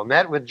Brando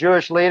met with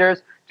Jewish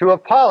leaders to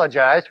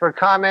apologize for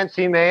comments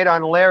he made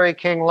on Larry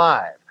King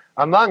Live.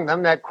 Among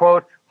them, that,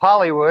 quote,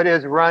 Hollywood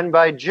is run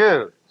by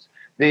Jews.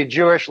 The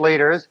Jewish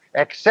leaders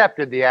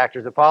accepted the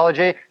actor's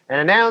apology and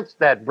announced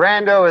that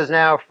Brando is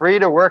now free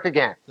to work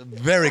again. It's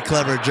a very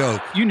clever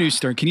joke. You knew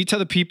Stern. Can you tell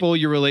the people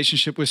your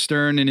relationship with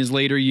Stern in his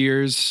later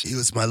years? He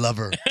was my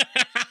lover.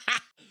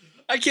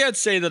 I can't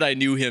say that I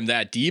knew him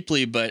that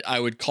deeply, but I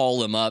would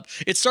call him up.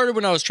 It started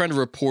when I was trying to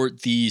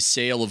report the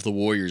sale of the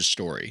Warriors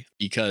story,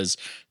 because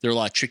there are a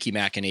lot of tricky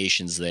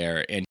machinations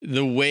there. And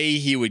the way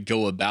he would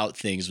go about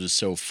things was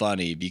so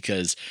funny,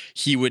 because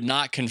he would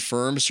not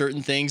confirm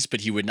certain things,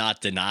 but he would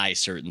not deny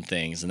certain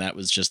things. And that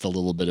was just a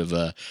little bit of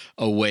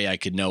a way I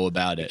could know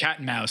about it. Cat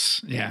and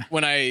mouse. Yeah.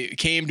 When I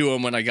came to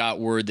him, when I got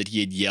word that he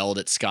had yelled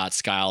at Scott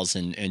Skiles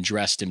and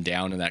dressed him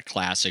down in that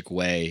classic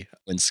way,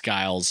 when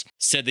Skiles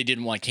said they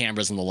didn't want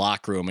cameras in the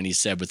locker room, and he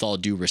said, with all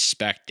due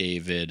respect,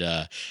 David,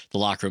 the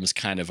locker room is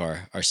kind of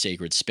our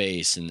sacred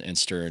space. And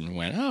Stern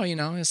went, oh,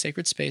 a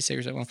sacred space.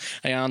 Well,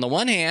 on the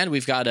one hand,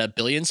 we've got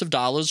billions of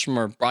dollars from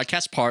our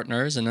broadcast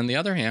partners, and on the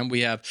other hand,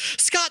 we have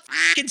Scott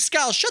fucking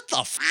Skiles. Shut the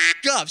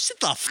up. Sit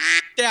the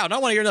down. I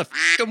want to hear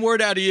the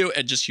word out of you,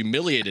 and just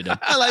humiliated him.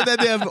 I like that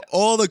they have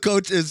all the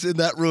coaches in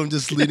that room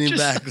just leaning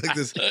back like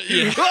this.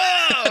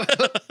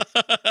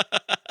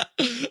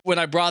 When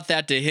I brought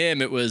that to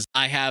him, it was,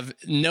 I have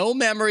no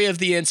memory of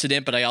the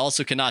incident, but I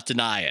also cannot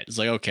deny it. It's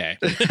like, okay.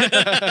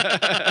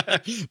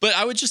 But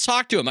I would just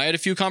talk to him. I had a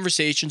few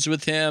conversations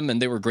with him,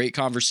 and they were great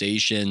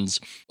conversations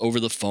over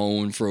the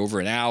phone for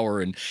over an hour.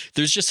 And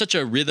there's just such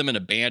a rhythm and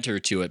a banter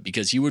to it,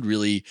 because he would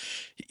really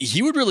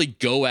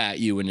go at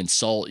you and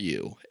insult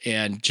you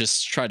and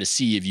just try to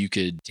see if you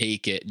could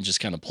take it and just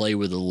kind of play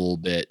with it a little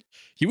bit.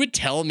 He would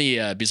tell me,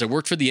 because I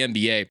worked for the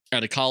NBA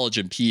at a college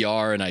in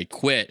PR and I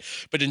quit,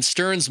 but in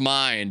Stern's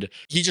mind,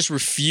 he just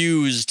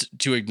refused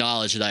to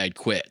acknowledge that I had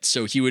quit.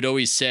 So he would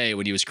always say,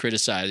 when he was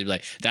criticized, he'd be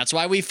like, that's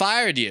why we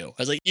fired you. I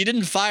was like, you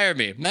didn't fire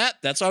me, Matt.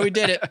 That's why we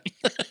did it.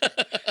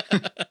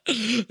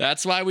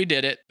 That's why we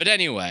did it. But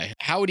anyway,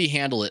 how would he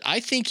handle it? I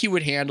think he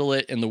would handle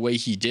it in the way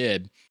he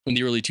did in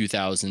the early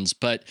 2000s,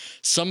 but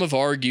some have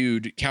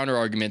argued, counter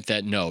argument,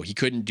 that no, he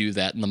couldn't do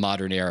that in the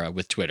modern era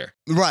with Twitter.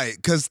 Right,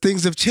 because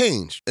things have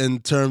changed in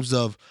terms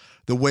of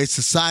the way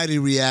society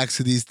reacts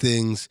to these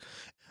things.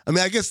 I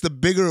mean, I guess the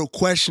bigger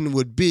question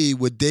would be,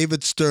 would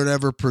David Stern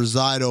ever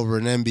preside over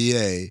an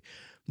NBA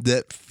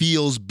that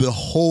feels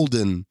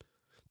beholden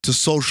to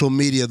social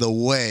media the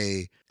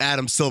way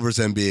Adam Silver's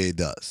NBA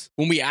does?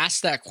 When we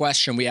ask that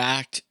question, we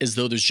act as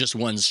though there's just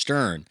one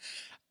Stern.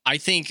 I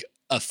think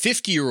a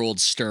 50-year-old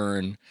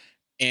Stern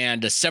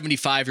and a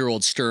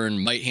 75-year-old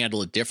Stern might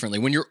handle it differently.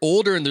 When you're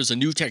older and there's a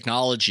new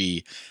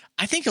technology,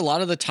 I think a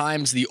lot of the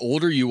times the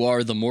older you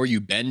are, the more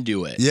you bend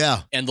to it.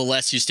 Yeah. And the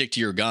less you stick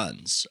to your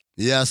guns.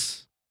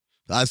 Yes.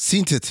 I've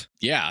seen it.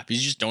 Yeah, because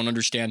you just don't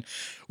understand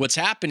what's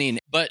happening.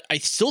 But I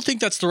still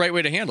think that's the right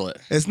way to handle it.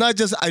 It's not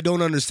just I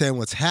don't understand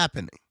what's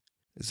happening.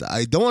 It's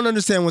I don't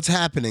understand what's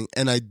happening,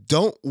 and I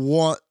don't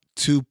want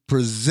to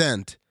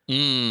present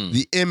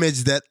the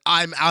image that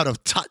I'm out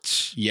of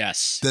touch.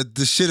 Yes. That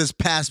the shit has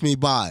passed me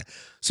by.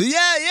 So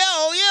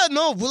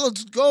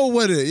let's go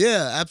with it.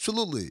 Yeah,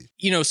 absolutely.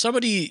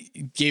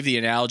 Somebody gave the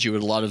analogy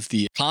with a lot of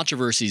the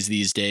controversies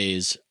these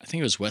days. I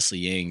think it was Wesley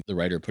Yang, the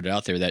writer, put it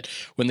out there, that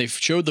when they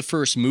showed the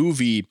first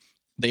movie,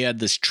 they had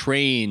this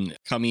train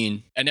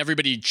coming and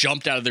everybody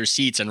jumped out of their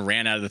seats and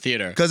ran out of the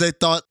theater. Because they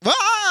thought,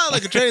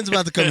 like a train's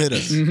about to come hit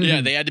us.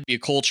 Yeah, they had to be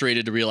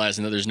acculturated to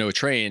realizing that there's no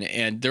train.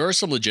 And there are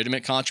some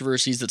legitimate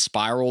controversies that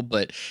spiral,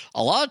 but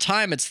a lot of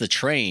time it's the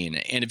train.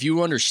 And if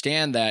you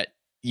understand that,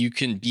 you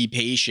can be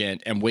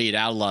patient and wait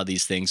out a lot of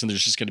these things, and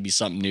there's just going to be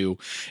something new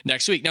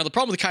next week. Now, the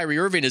problem with Kyrie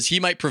Irving is he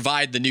might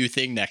provide the new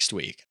thing next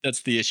week.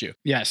 That's the issue.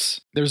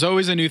 Yes, there's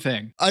always a new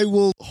thing. I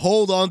will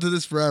hold on to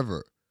this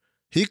forever.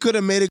 He could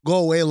have made it go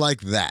away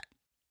like that.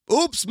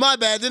 Oops, my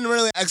bad. Didn't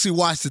really actually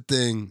watch the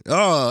thing.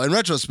 Oh, in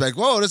retrospect,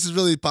 whoa, this is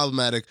really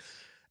problematic.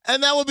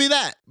 And that would be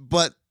that.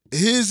 But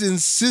his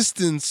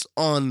insistence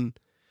on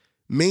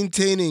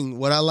maintaining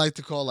what I like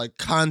to call like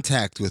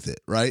contact with it,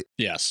 right?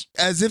 Yes.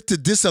 As if to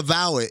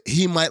disavow it,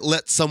 he might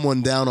let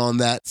someone down on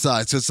that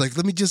side. So it's like,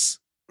 let me just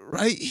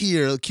right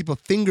here keep a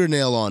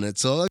fingernail on it,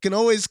 so I can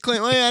always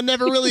claim, oh yeah, I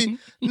never really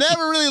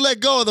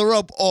let go of the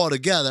rope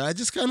altogether. I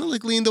just kind of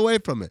like leaned away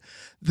from it.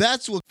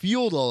 That's what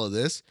fueled all of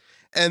this.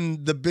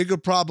 And the bigger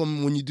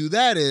problem when you do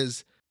that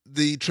is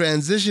the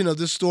transition of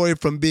this story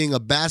from being a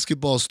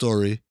basketball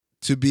story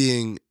to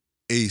being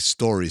a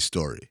story.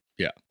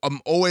 Yeah. I'm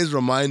always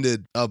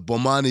reminded of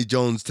Bomani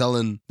Jones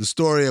telling the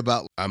story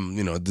about, I'm,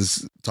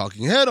 this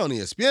talking head on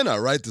ESPN. I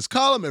write this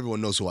column.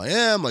 Everyone knows who I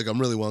am. Like, I'm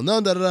really well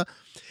known,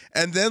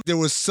 And then there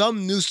was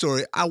some news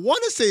story. I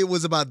want to say it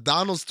was about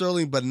Donald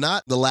Sterling, but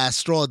not the last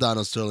straw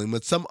Donald Sterling,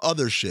 but some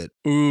other shit.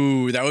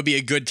 Ooh, that would be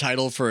a good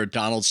title for a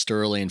Donald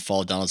Sterling,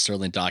 fall Donald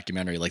Sterling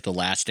documentary, like The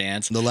Last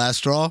Dance. The Last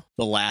Straw?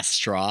 The Last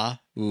Straw.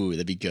 Ooh,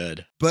 that'd be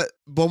good. But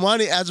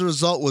Bomani, as a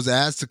result, was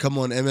asked to come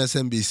on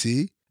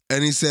MSNBC.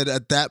 And he said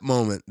at that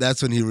moment,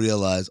 that's when he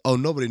realized, oh,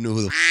 nobody knew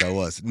who the I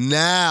was.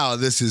 Now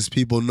this is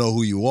people know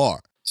who you are.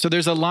 So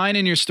there's a line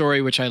in your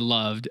story which I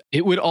loved.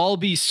 It would all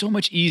be so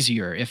much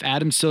easier if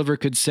Adam Silver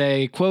could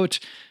say, quote,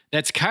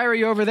 "That's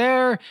Kyrie over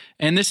there,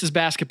 and this is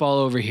basketball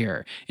over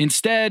here."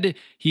 Instead,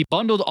 he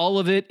bundled all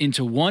of it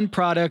into one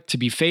product to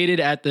be faded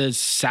at the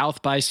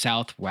South by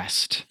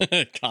Southwest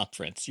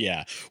conference.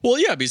 Yeah. Well,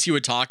 yeah, because he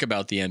would talk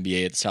about the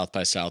NBA at the South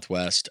by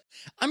Southwest.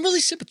 I'm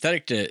really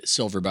sympathetic to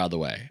Silver, by the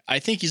way. I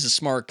think he's a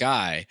smart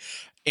guy.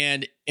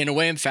 And in a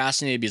way, I'm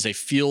fascinated because I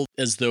feel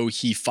as though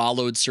he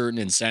followed certain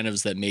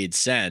incentives that made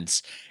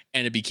sense,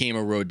 and it became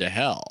a road to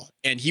hell.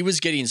 And he was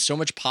getting so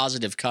much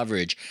positive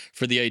coverage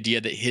for the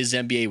idea that his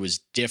NBA was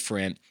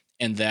different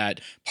and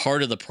that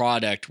part of the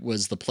product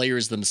was the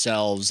players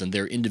themselves and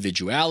their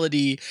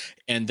individuality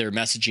and their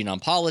messaging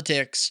on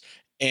politics.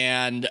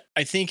 And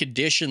I think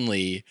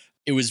additionally,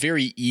 it was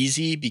very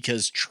easy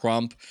because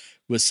Trump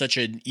was such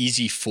an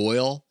easy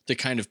foil to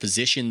kind of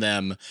position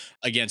them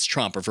against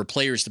Trump, or for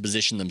players to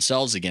position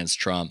themselves against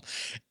Trump.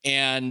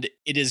 And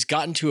it has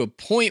gotten to a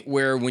point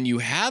where when you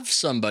have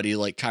somebody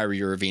like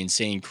Kyrie Irving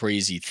saying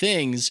crazy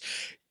things,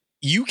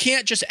 you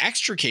can't just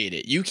extricate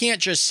it. You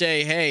can't just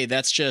say, hey,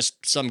 that's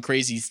just some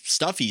crazy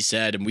stuff he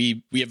said, and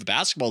we have a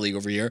basketball league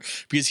over here,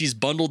 because he's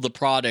bundled the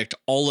product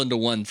all into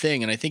one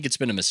thing. And I think it's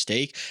been a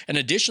mistake. And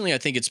additionally, I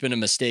think it's been a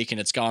mistake and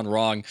it's gone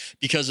wrong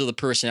because of the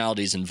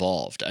personalities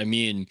involved. I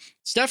mean,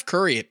 Steph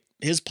Curry,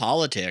 his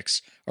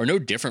politics are no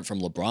different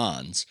from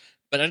LeBron's.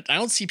 But I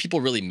don't see people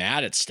really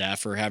mad at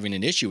Steph or having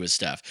an issue with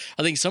Steph.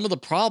 I think some of the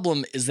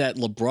problem is that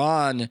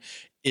LeBron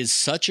is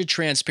such a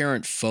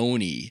transparent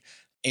phony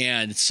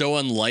and so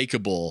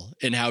unlikable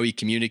in how he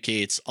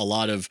communicates a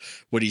lot of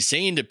what he's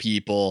saying to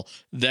people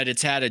that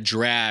it's had a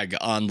drag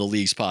on the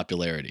league's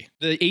popularity.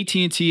 The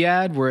AT&T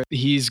ad where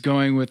he's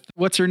going with,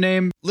 what's her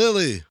name?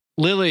 Lily.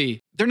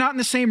 They're not in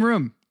the same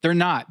room. They're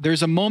not.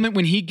 There's a moment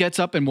when he gets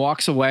up and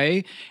walks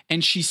away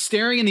and she's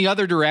staring in the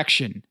other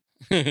direction.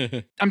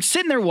 I'm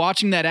sitting there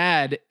watching that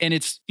ad and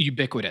it's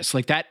ubiquitous.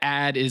 Like that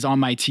ad is on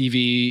my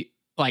TV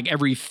like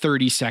every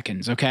 30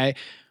 seconds. Okay.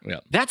 Yeah.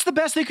 That's the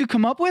best they could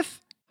come up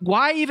with.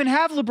 Why even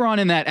have LeBron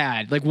in that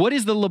ad? Like, what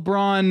is the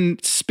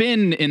LeBron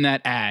spin in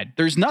that ad?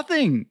 There's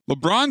nothing.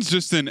 LeBron's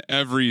just in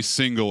every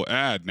single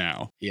ad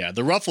now. Yeah,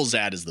 the Ruffles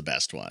ad is the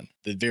best one.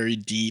 The very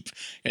deep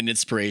and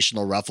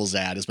inspirational Ruffles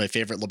ad is my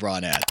favorite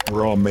LeBron ad.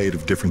 We're all made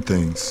of different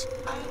things.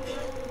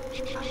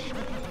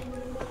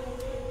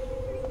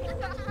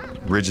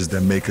 Ridges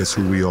that make us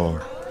who we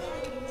are.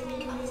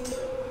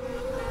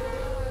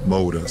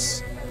 Mold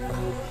us.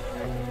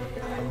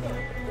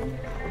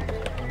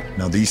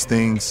 Now these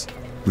things,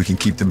 we can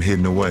keep them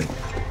hidden away.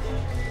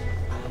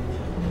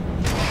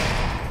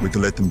 We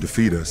can let them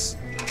defeat us.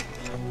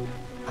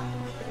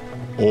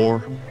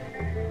 Or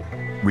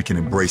we can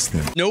embrace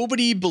them.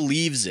 Nobody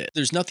believes it.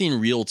 There's nothing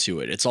real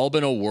to it. It's all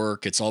been a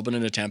work. It's all been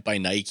an attempt by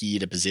Nike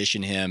to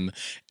position him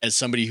as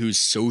somebody who's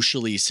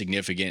socially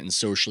significant and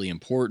socially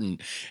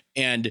important.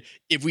 And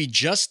if we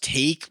just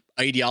take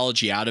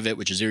ideology out of it,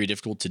 which is very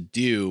difficult to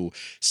do,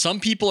 some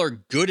people are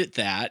good at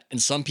that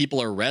and some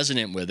people are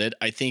resonant with it.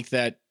 I think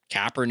that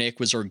Kaepernick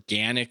was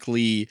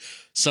organically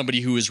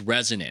somebody who was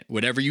resonant.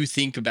 Whatever you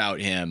think about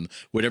him,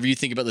 whatever you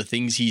think about the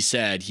things he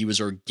said, he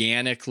was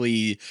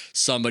organically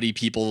somebody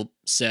people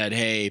said,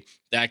 hey,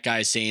 that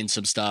guy's saying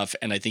some stuff,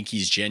 and I think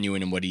he's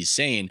genuine in what he's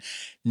saying.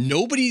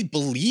 Nobody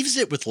believes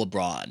it with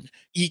LeBron.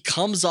 He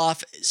comes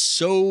off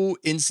so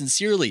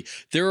insincerely.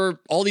 There are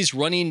all these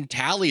running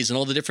tallies and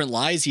all the different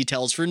lies he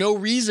tells for no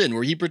reason,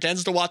 where he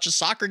pretends to watch a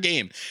soccer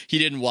game he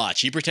didn't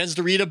watch. He pretends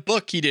to read a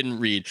book he didn't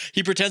read.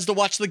 He pretends to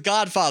watch The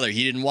Godfather.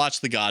 He didn't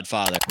watch The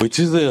Godfather. Which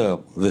is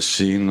the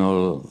scene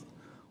or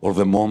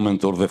the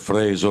moment or the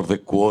phrase or the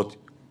quote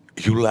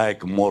you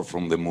like more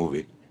from the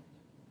movie?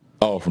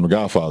 Oh, from The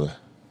Godfather.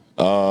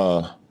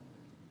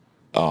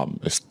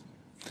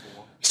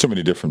 It's too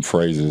many different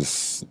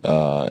phrases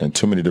and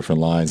too many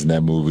different lines in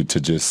that movie to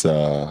just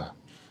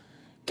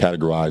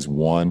categorize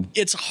one.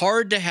 It's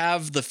hard to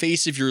have the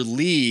face of your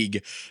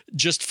league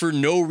just for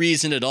no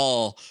reason at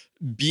all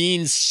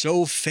being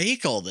so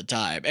fake all the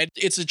time. And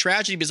it's a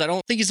tragedy because I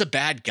don't think he's a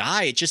bad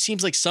guy. It just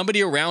seems like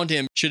somebody around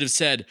him should have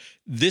said,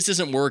 this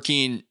isn't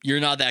working. You're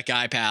not that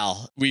guy,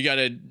 pal. We got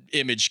to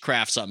image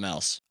craft something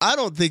else. I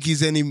don't think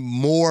he's any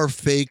more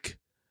fake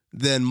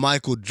than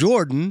Michael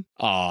Jordan.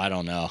 Oh, I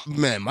don't know.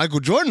 Man,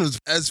 Michael Jordan was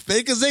as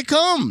fake as they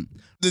come.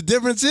 The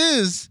difference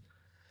is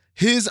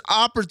his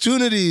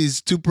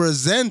opportunities to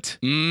present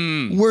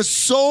were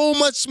so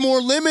much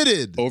more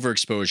limited.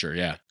 Overexposure,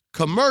 yeah.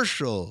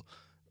 Commercial,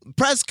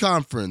 press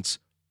conference,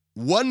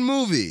 one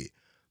movie.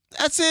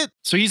 That's it.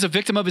 So he's a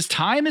victim of his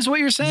time is what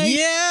you're saying?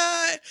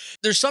 Yeah.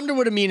 There's something to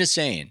what Amin is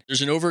saying.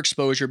 There's an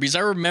overexposure because I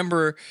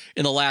remember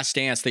in The Last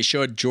Dance, they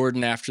showed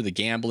Jordan after the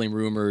gambling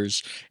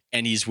rumors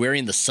and he's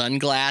wearing the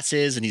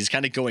sunglasses and he's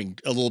kind of going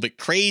a little bit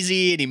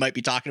crazy and he might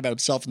be talking about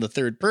himself in the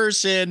third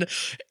person.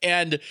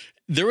 And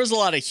there was a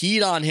lot of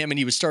heat on him and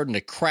he was starting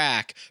to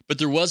crack, but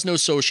there was no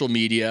social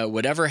media.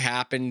 Whatever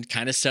happened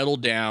kind of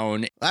settled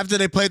down. After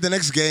they played the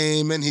next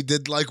game and he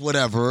did like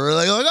whatever,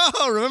 like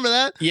oh, remember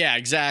that? Yeah,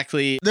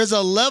 exactly. There's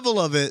a level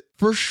of it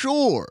for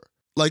sure.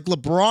 Like,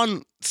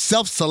 LeBron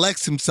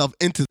self-selects himself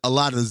into a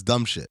lot of this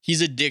dumb shit.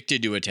 He's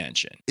addicted to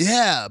attention.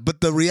 Yeah,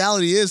 but the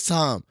reality is,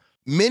 Tom,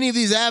 many of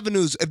these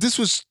avenues, if this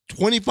was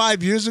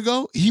 25 years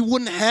ago, he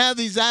wouldn't have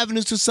these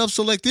avenues to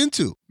self-select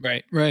into.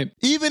 Right.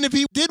 Even if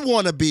he did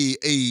want to be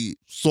a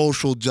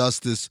social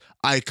justice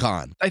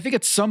icon. I think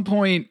at some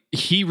point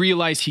he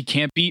realized he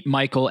can't beat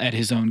Michael at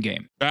his own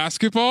game.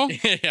 Basketball?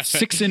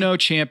 6-0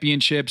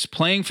 championships,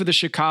 playing for the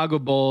Chicago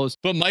Bulls.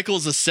 But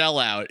Michael's a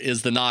sellout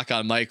is the knock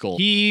on Michael.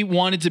 He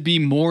wanted to be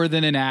more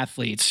than an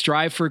athlete,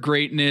 strive for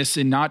greatness,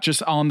 and not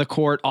just on the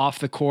court, off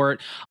the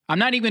court. I'm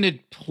not even going to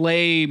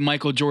play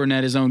Michael Jordan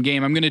at his own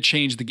game. I'm going to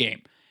change the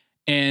game.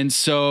 And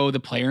so the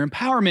player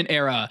empowerment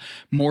era,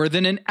 more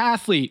than an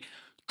athlete,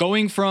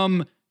 going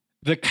from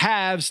the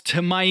Cavs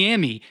to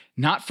Miami,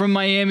 not from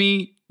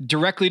Miami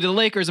directly to the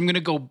Lakers. I'm going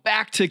to go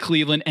back to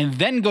Cleveland and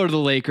then go to the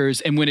Lakers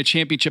and win a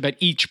championship at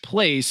each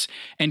place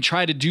and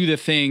try to do the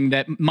thing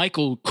that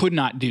Michael could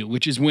not do,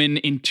 which is win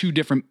in two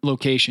different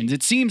locations.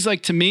 It seems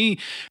like to me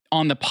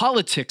on the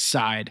politics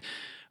side,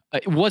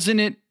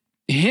 wasn't it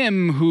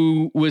him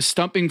who was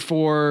stumping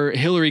for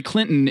Hillary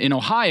Clinton in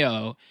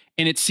Ohio,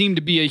 and it seemed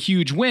to be a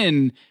huge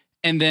win,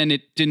 and then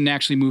it didn't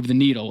actually move the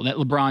needle, that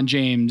LeBron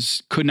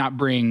James could not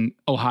bring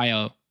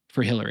Ohio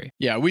for Hillary.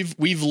 Yeah,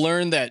 we've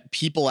learned that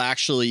people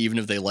actually, even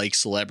if they like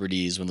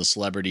celebrities, when the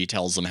celebrity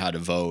tells them how to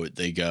vote,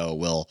 they go,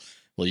 well,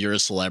 you're a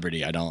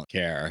celebrity. I don't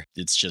care.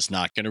 It's just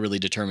not going to really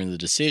determine the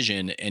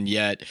decision. And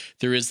yet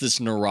there is this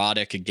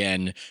neurotic,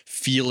 again,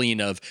 feeling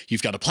of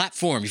you've got a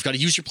platform. You've got to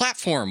use your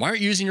platform. Why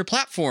aren't you using your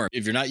platform?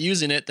 If you're not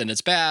using it, then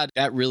it's bad.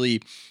 That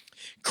really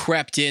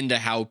crept into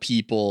how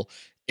people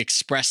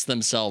express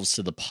themselves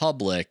to the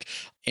public,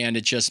 and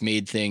it just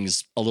made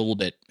things a little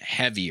bit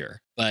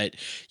heavier. But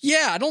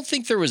yeah, I don't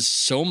think there was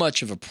so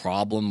much of a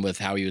problem with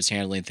how he was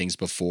handling things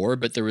before,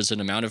 but there was an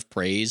amount of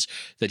praise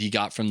that he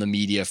got from the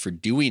media for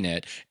doing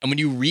it. And when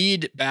you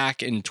read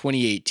back in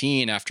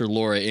 2018, after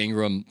Laura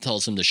Ingraham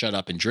tells him to shut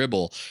up and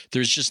dribble,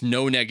 there's just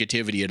no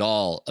negativity at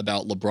all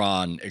about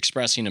LeBron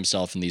expressing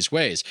himself in these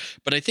ways.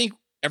 But I think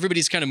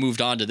everybody's kind of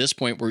moved on to this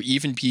point where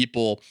even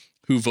people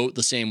who vote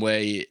the same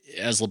way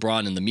as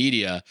LeBron in the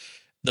media,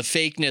 the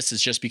fakeness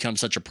has just become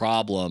such a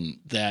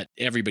problem that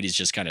everybody's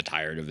just kind of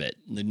tired of it.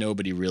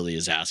 Nobody really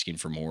is asking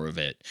for more of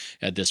it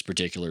at this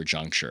particular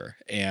juncture.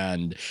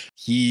 And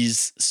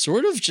he's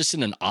sort of just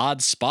in an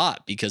odd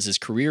spot because his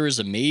career is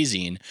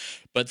amazing.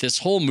 But this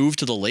whole move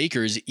to the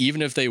Lakers,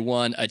 even if they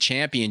won a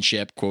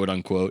championship, quote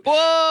unquote.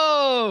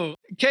 Whoa!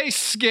 Case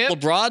skip.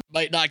 LeBron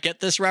might not get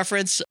this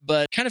reference,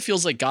 but kind of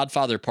feels like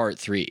Godfather Part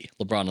 3,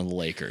 LeBron and the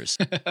Lakers.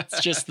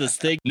 It's just this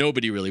thing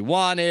nobody really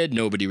wanted,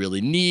 nobody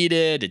really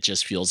needed. It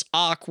just feels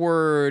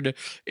awkward.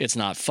 It's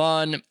not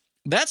fun.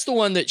 That's the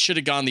one that should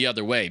have gone the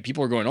other way.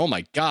 People are going, oh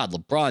my God,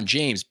 LeBron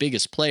James,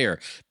 biggest player,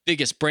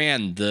 biggest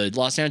brand, the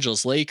Los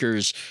Angeles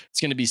Lakers.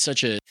 It's going to be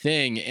such a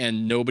thing.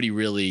 And nobody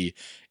really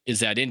is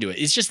that into it.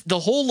 It's just the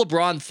whole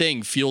LeBron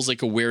thing feels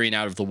like a wearing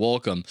out of the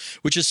welcome,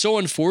 which is so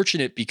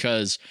unfortunate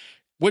because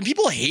when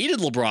people hated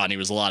LeBron, he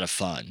was a lot of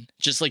fun.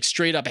 Just like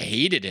straight up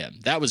hated him.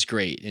 That was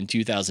great in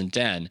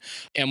 2010.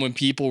 And when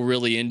people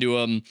really into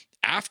him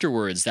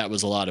afterwards, that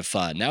was a lot of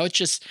fun. Now it's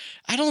just,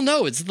 I don't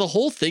know. It's the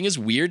whole thing is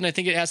weird. And I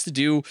think it has to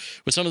do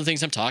with some of the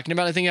things I'm talking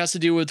about. I think it has to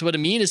do with what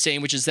Amin is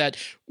saying, which is that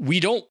we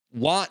don't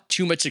want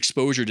too much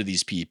exposure to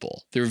these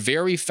people. They're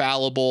very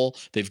fallible.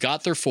 They've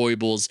got their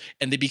foibles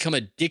and they become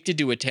addicted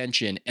to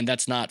attention. And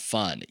that's not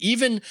fun.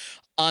 Even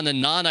on a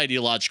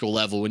non-ideological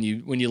level, when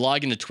you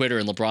log into Twitter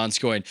and LeBron's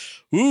going,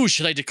 ooh,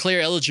 should I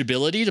declare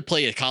eligibility to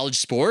play a college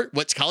sport?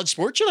 What college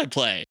sport should I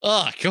play?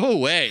 Ugh, go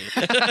away.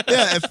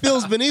 Yeah, it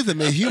feels beneath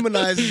him. It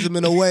humanizes him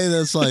in a way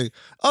that's like,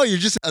 oh, you're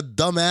just a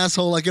dumb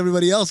asshole like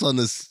everybody else on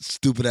this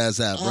stupid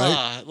ass app,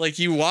 right? Like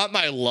you want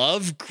my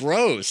love?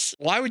 Gross.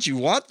 Why would you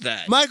want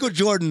that? Michael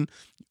Jordan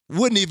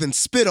wouldn't even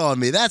spit on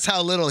me. That's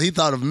how little he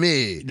thought of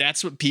me.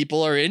 That's what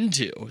people are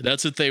into.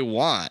 That's what they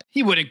want.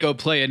 He wouldn't go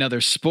play another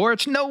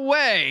sport. No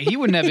way. He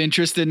wouldn't have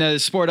interest in a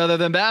sport other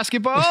than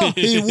basketball.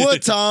 He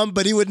would, Tom,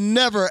 but he would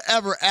never,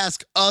 ever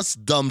ask us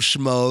dumb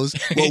schmoes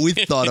what we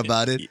thought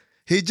about it.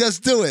 He'd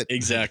just do it.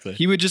 Exactly.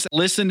 He would just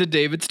listen to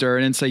David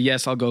Stern and say,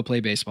 yes, I'll go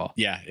play baseball.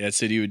 Yeah,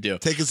 that's what he would do.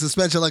 Take a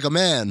suspension like a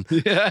man.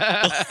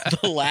 The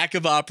lack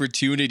of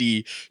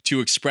opportunity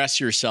to express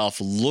yourself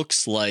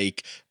looks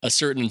like a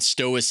certain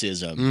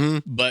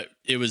stoicism, but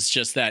it was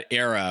just that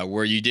era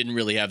where you didn't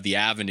really have the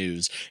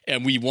avenues.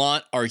 And we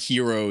want our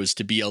heroes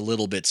to be a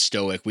little bit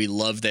stoic. We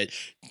love that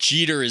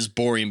Jeter is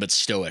boring but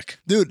stoic.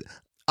 Dude,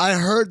 I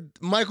heard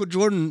Michael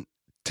Jordan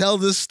tell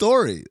this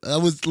story. I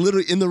was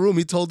literally in the room.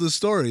 He told this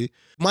story.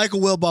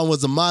 Michael Wilbon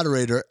was a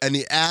moderator, and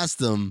he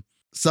asked him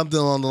something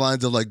along the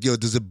lines of like, yo,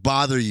 does it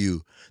bother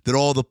you that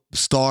all the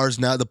stars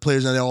now, the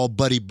players now, they're all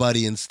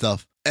buddy and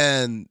stuff?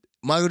 And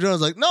Michael Jordan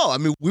was like, no, I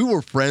mean, we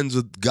were friends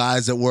with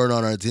guys that weren't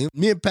on our team.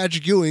 Me and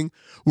Patrick Ewing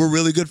were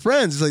really good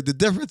friends. It's like, the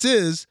difference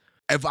is,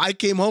 if I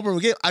came home from a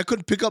game, I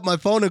couldn't pick up my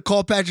phone and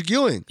call Patrick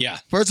Ewing. Yeah.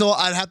 First of all,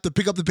 I'd have to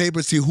pick up the paper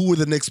and see who were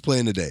the Knicks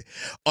playing today.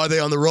 Are they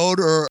on the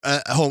road or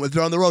at home? If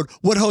they're on the road,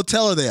 what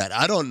hotel are they at?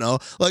 I don't know.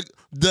 Like,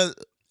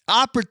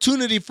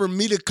 opportunity for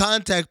me to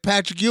contact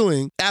Patrick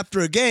Ewing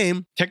after a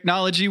game.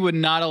 Technology would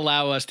not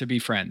allow us to be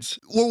friends.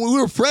 Well, we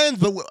were friends,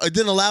 but it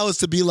didn't allow us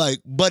to be like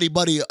buddy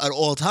at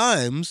all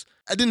times.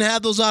 I didn't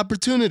have those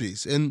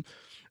opportunities. And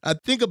I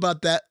think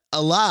about that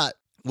a lot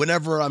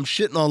whenever I'm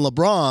shitting on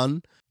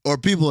LeBron, or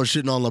people are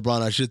shitting on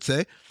LeBron, I should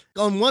say.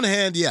 On one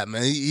hand, yeah,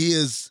 man, he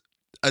is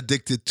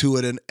addicted to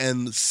it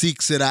and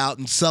seeks it out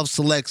and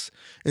self-selects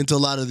into a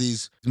lot of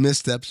these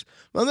missteps.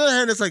 On the other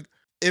hand, it's like,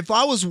 if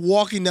I was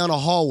walking down a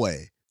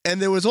hallway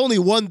and there was only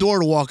one door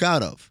to walk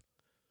out of,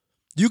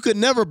 you could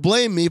never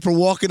blame me for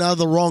walking out of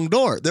the wrong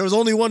door. There was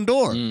only one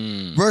door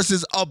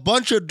versus a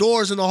bunch of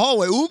doors in the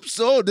hallway. Oops,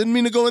 didn't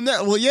mean to go in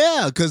there. Well,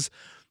 yeah, because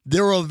they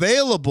were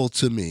available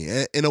to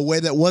me in a way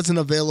that wasn't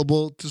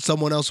available to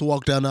someone else who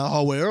walked down that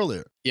hallway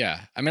earlier.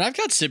 Yeah. I mean, I've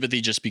got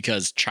sympathy just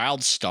because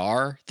child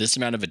star, this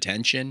amount of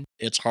attention,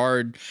 it's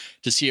hard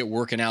to see it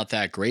working out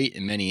that great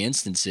in many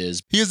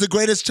instances. He is the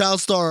greatest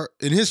child star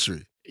in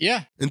history.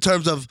 Yeah. In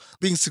terms of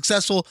being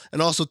successful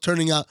and also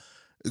turning out,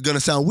 going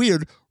to sound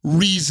weird,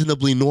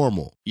 reasonably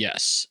normal.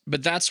 Yes.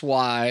 But that's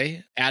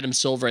why Adam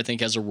Silver, I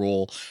think, has a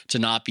role to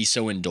not be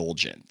so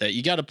indulgent, that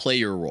you got to play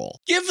your role.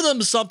 Give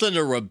them something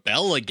to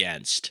rebel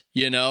against,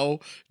 you know?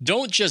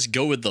 Don't just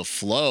go with the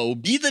flow.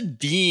 Be the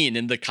dean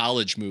in the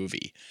college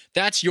movie.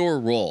 That's your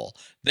role.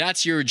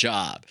 That's your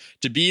job,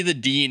 to be the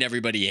dean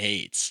everybody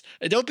hates.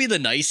 Don't be the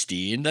nice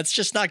dean. That's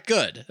just not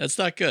good. That's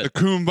not good. The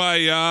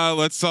kumbaya,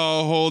 let's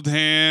all hold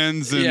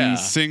hands and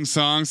sing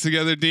songs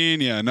together,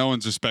 Dean. Yeah, no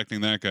one's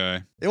respecting that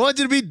guy. They want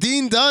you to be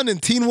Dean Dunn in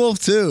Teen Wolf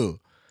 2.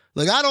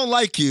 Like, I don't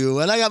like you,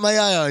 and I got my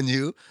eye on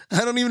you.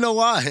 I don't even know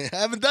why. I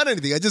haven't done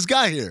anything. I just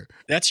got here.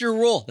 That's your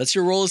role. That's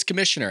your role as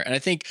commissioner. And I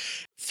think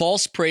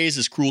false praise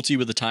is cruelty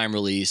with the time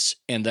release.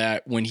 And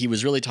that when he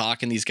was really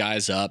talking these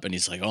guys up and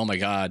he's like, oh my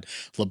God,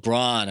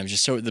 LeBron, I'm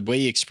just so, the way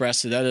he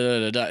expressed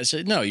it, I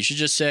said, no, you should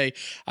just say,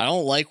 I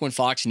don't like when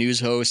Fox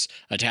News hosts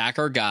attack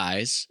our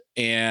guys.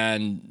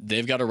 And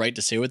they've got a right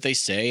to say what they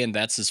say, and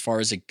that's as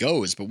far as it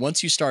goes. But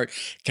once you start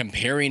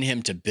comparing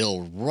him to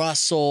Bill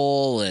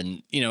Russell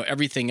and, you know,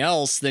 everything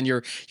else, then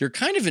you're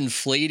kind of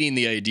inflating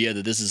the idea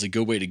that this is a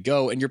good way to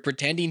go, and you're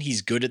pretending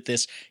he's good at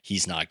this.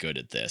 He's not good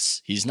at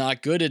this. He's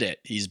not good at it.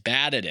 He's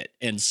bad at it.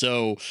 And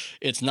so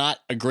it's not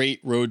a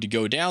great road to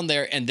go down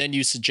there. And then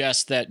you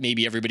suggest that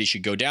maybe everybody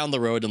should go down the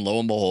road, and lo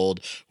and behold,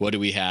 what do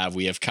we have?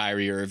 We have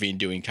Kyrie Irving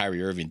doing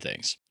Kyrie Irving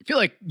things. I feel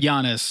like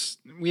Giannis,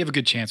 we have a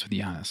good chance with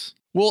Giannis.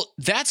 Well,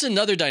 that's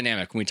another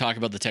dynamic when we talk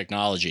about the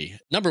technology.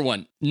 Number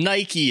one,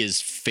 Nike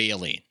is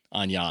failing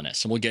on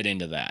Giannis, and we'll get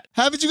into that.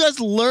 Haven't you guys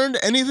learned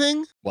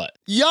anything? What?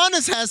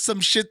 Giannis has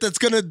some shit that's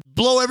going to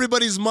blow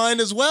everybody's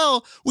mind as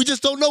well. We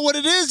just don't know what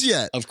it is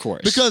yet. Of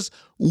course. Because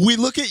we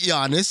look at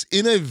Giannis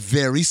in a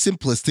very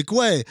simplistic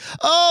way.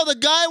 Oh, the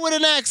guy with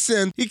an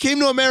accent, he came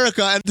to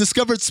America and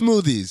discovered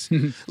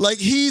smoothies. Like,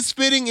 he's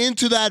fitting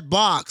into that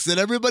box that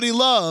everybody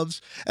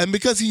loves, and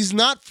because he's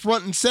not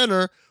front and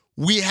center,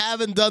 we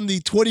haven't done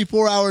the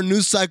 24-hour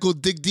news cycle,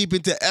 dig deep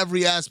into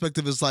every aspect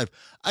of his life.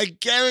 I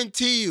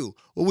guarantee you,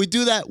 when we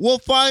do that, we'll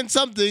find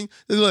something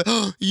that's like,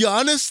 oh,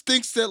 Giannis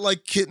thinks that,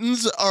 like,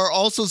 kittens are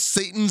also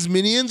Satan's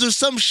minions or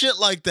some shit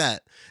like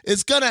that.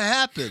 It's going to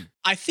happen.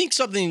 I think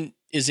something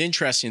is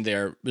interesting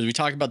there. When we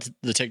talk about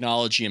the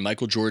technology and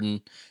Michael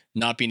Jordan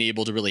not being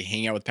able to really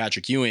hang out with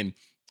Patrick Ewing,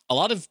 a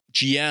lot of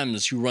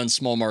GMs who run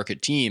small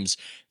market teams,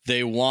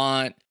 they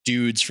want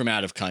dudes from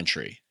out of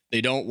country. They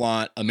don't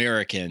want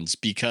Americans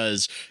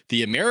because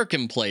the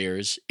American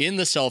players in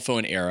the cell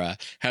phone era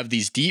have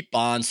these deep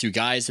bonds through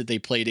guys that they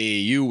played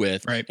AAU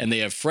with, right? And they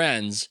have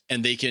friends,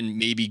 and they can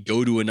maybe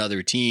go to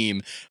another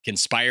team,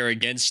 conspire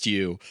against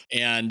you,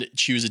 and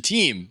choose a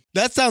team.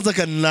 That sounds like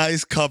a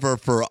nice cover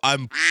for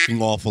I'm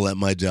awful at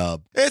my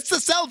job. It's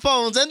the cell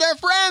phones and their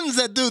friends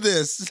that do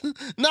this,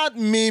 not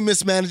me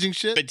mismanaging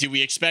shit. But do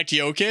we expect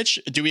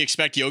Jokic? Do we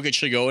expect Jokic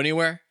to go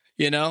anywhere?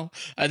 You know,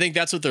 I think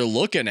that's what they're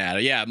looking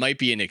at. Yeah, it might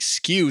be an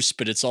excuse,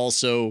 but it's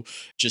also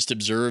just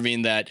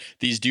observing that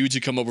these dudes who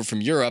come over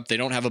from Europe, they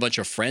don't have a bunch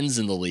of friends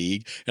in the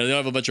league. And they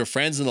don't have a bunch of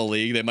friends in the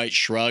league. They might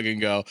shrug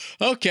and go,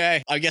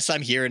 okay, I guess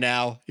I'm here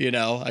now. You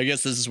know, I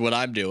guess this is what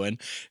I'm doing.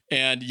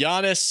 And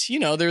Giannis, you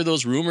know, there are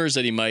those rumors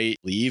that he might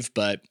leave,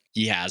 but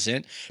he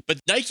hasn't. But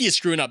Nike is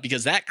screwing up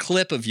because that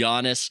clip of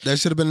Giannis. That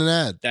should have been an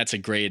ad. That's a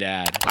great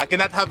ad. I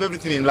cannot have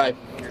everything in life.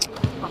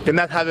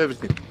 Cannot have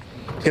everything.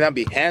 Cannot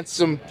be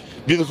handsome,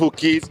 beautiful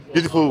kids,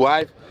 beautiful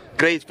wife,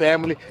 great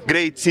family,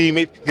 great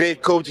teammate,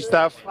 great coaching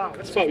staff,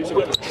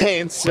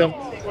 handsome,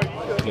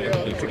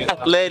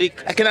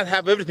 athletic. I cannot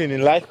have everything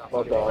in life.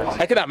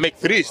 I cannot make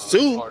threes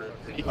too.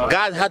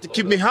 God had to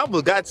keep me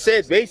humble. God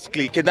said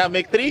basically, cannot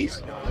make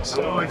threes.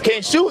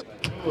 Can't shoot.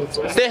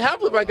 Stay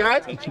humble, my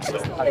guy.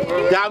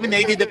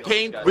 Dominating the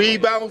paint,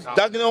 rebounds,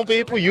 dunking on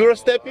people,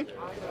 Euro-stepping.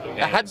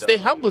 I had to stay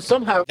humble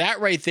somehow. That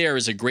right there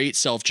is a great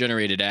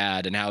self-generated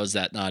ad. And how is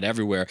that not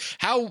everywhere?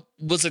 How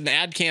was an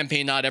ad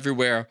campaign not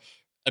everywhere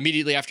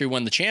immediately after he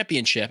won the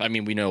championship? I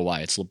mean, we know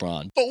why. It's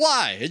LeBron. But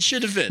why? It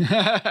should have been.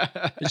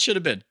 It should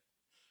have been.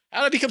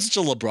 How did I become such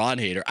a LeBron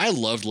hater? I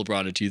loved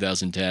LeBron in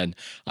 2010.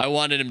 I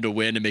wanted him to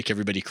win and make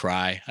everybody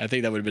cry. I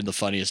think that would have been the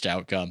funniest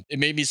outcome. It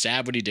made me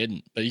sad when he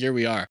didn't, but here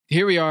we are.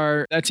 Here we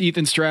are. That's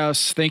Ethan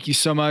Strauss. Thank you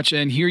so much.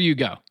 And here you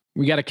go.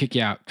 We got to kick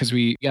you out because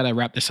we got to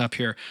wrap this up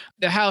here.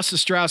 The House of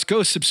Strauss,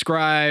 go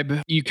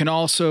subscribe. You can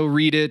also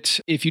read it.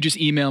 If you just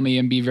email me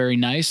and be very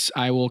nice,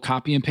 I will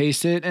copy and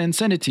paste it and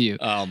send it to you.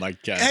 Oh my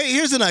God. Hey,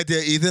 here's an idea,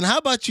 Ethan. How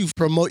about you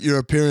promote your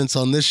appearance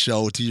on this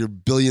show to your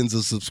billions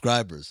of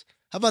subscribers?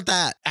 How about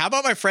that? How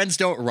about my friends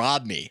don't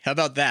rob me? How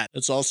about that?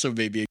 That's also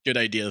maybe a good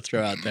idea to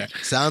throw out there.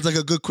 Sounds like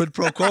a good quid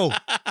pro quo.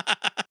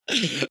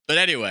 But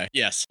anyway,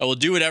 yes, I will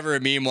do whatever a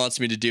meme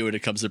wants me to do when it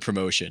comes to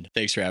promotion.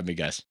 Thanks for having me,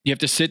 guys. You have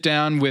to sit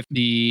down with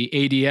the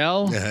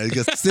ADL. Yeah, you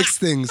got 6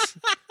 things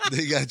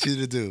they got you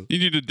to do. You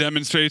need to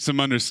demonstrate some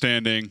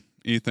understanding,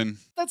 Ethan.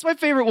 That's my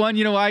favorite one.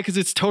 You know why? Because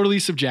it's totally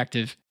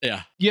subjective.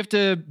 Yeah. You have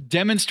to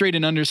demonstrate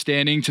an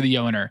understanding to the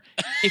owner.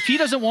 If he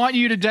doesn't want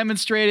you to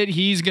demonstrate it,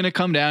 he's going to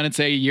come down and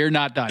say, you're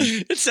not done.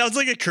 It sounds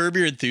like a Curb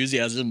Your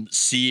Enthusiasm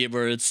scene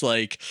where it's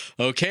like,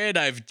 okay, and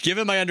I've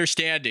given my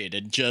understanding.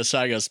 And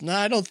Josiah goes, no,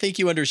 I don't think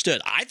you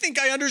understood. I think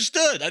I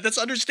understood. That's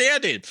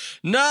understanding.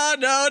 No.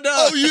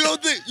 Oh,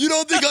 you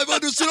don't think I've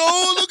understood?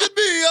 Oh, look at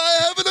me. I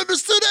haven't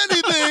understood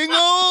anything.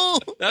 Oh.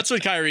 That's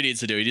what Kyrie needs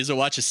to do. He needs to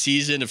watch a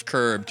season of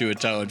Curb to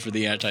atone for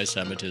the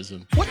anti-Semitism.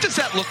 What does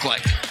that look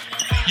like?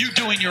 You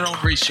doing your own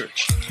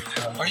research?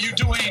 Are you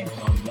doing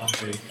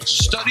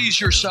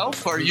studies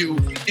yourself? Are you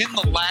in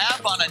the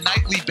lab on a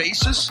nightly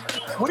basis?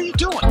 What are you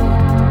doing?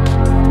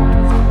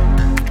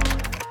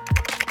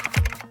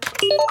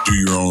 Do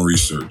your own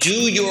research. Do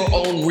your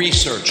own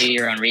research. Do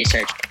your own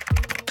research.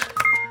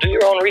 Do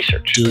your own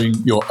research. Doing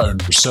your own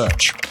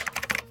research.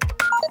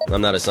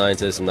 I'm not a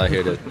scientist. I'm not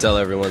here to tell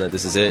everyone that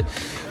this is it.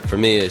 For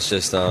me, it's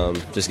just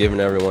giving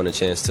everyone a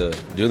chance to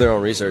do their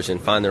own research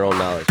and find their own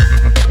knowledge.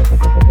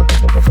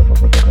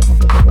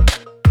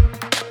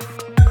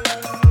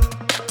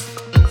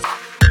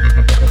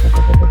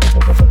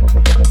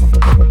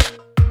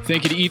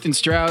 Thank you to Ethan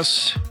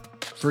Strauss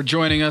for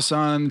joining us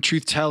on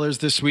Truth Tellers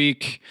this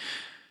week.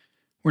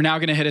 We're now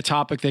going to hit a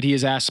topic that he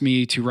has asked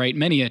me to write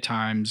many a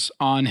times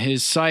on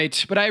his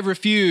site, but I've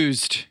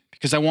refused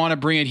because I want to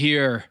bring it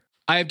here.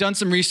 I have done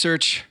some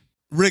research.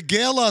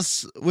 Regale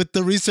us with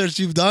the research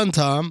you've done,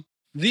 Tom.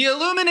 The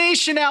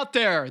illumination out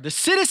there, the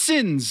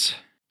citizens.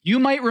 You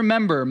might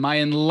remember my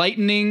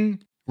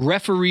enlightening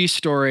referee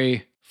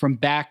story from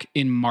back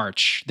in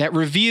March that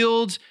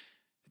revealed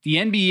the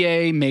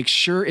NBA makes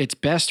sure its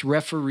best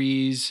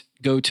referees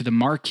go to the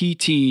marquee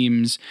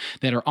teams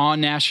that are on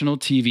national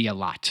TV a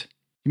lot.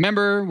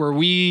 Remember where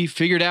we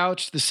figured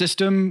out the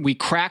system? We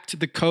cracked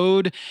the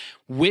code,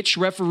 which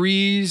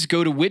referees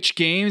go to which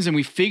games, and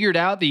we figured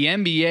out the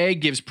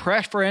NBA gives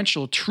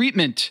preferential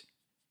treatment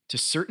to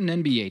certain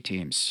NBA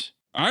teams.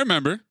 I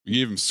remember. We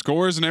gave them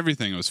scores and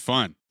everything. It was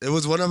fun. It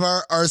was one of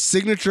our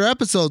signature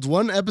episodes.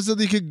 One episode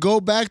that you could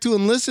go back to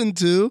and listen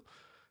to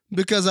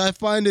because I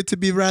find it to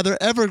be rather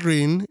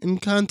evergreen in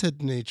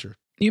content nature.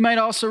 You might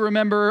also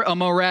remember a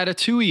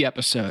Ratatouille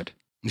episode.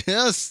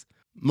 Yes,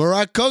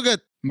 Murat Kogut.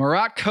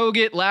 Murat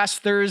Kogut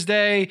last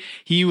Thursday,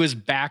 he was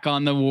back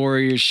on the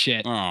Warriors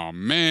shit. Oh,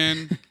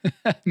 man.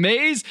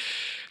 Maze,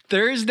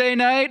 Thursday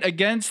night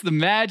against the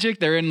Magic.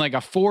 They're in like a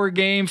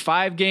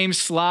 5-game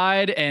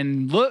slide.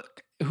 And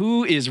look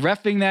who is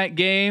reffing that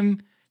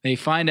game. They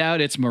find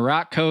out it's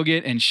Murat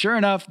Kogut. And sure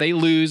enough, they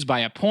lose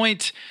by a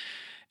point.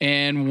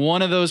 And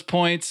one of those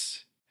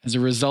points, as a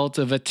result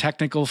of a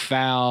technical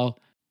foul,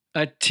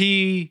 a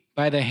tee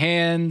by the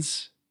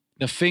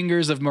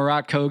fingers of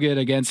Murat Kogut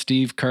against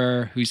Steve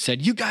Kerr, who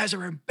said, "You guys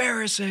are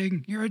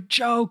embarrassing. You're a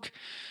joke."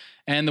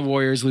 And the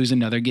Warriors lose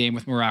another game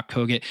with Murat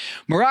Kogut.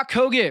 Murat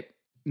Kogut,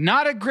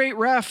 not a great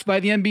ref by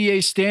the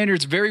NBA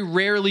standards. Very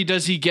rarely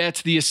does he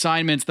get the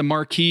assignments, the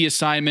marquee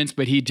assignments,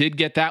 but he did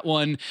get that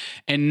one.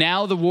 And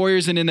now the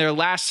Warriors, and in their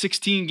last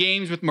 16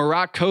 games with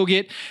Murat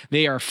Kogut,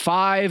 they are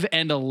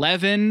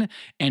 5-11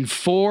 and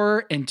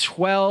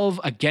 4-12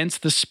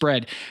 against the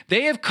spread.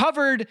 They have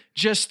covered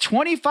just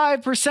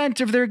 25%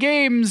 of their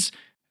games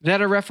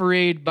that are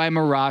refereed by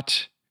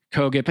Murat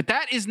Kogut. But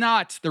that is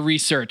not the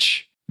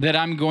research that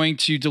I'm going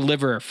to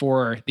deliver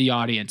for the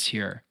audience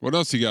here. What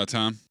else you got,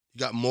 Tom? You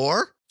got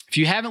more? If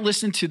you haven't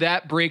listened to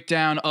that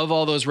breakdown of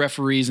all those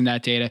referees and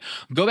that data,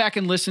 go back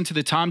and listen to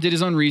the Tom Did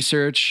His Own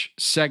Research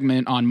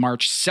segment on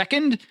March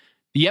 2nd.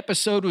 The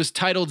episode was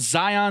titled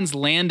Zion's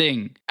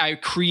Landing. I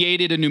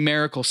created a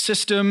numerical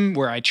system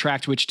where I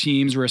tracked which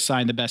teams were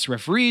assigned the best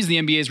referees, the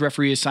NBA's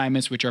referee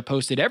assignments, which are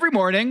posted every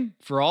morning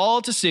for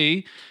all to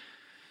see.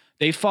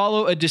 They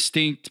follow a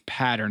distinct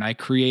pattern. I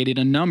created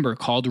a number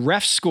called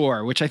ref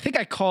score, which I think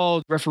I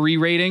called referee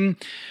rating,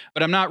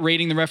 but I'm not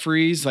rating the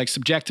referees like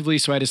subjectively,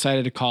 so I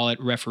decided to call it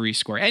referee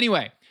score.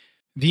 Anyway,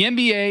 the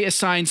NBA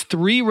assigns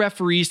 3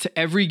 referees to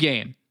every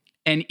game,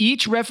 and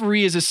each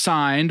referee is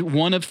assigned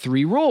one of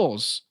 3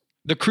 roles.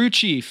 The crew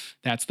chief,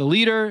 that's the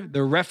leader.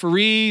 The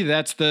referee,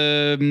 that's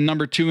the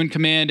number 2 in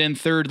command. And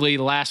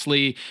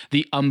lastly,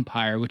 the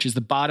umpire, which is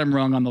the bottom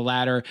rung on the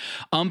ladder.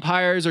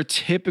 Umpires are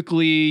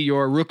typically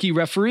your rookie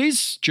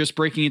referees, just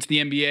breaking into the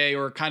NBA,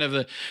 or kind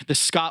of the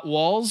Scott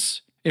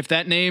Walls, if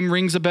that name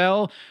rings a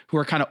bell, who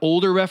are kind of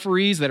older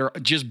referees that are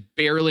just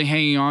barely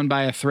hanging on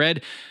by a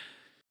thread.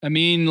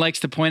 Amin likes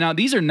to point out,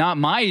 these are not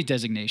my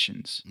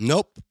designations.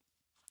 Nope.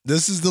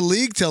 This is the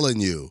league telling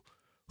you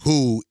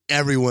who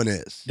everyone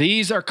is.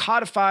 These are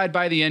codified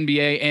by the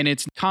NBA, and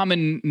it's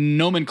common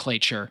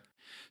nomenclature.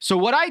 So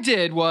what I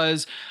did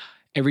was,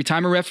 every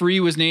time a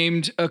referee was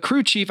named a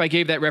crew chief, I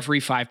gave that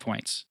referee 5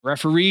 points.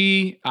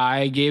 Referee,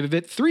 I gave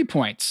it 3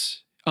 points.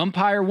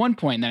 Umpire, 1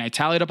 point. And then I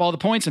tallied up all the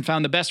points and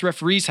found the best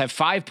referees have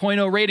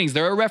 5.0 ratings.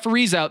 There are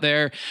referees out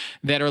there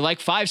that are like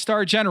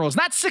 5-star generals,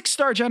 not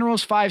 6-star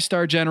generals,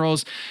 5-star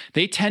generals.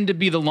 They tend to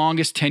be the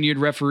longest tenured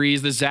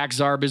referees, the Zach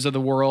Zarbas of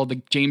the world,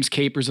 the James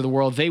Capers of the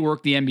world. They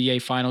work the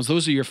NBA finals.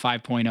 Those are your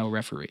 5.0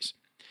 referees.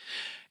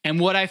 And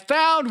what I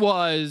found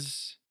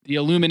was, the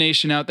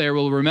illumination out there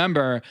will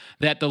remember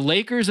that the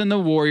Lakers and the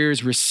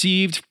Warriors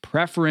received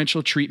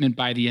preferential treatment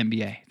by the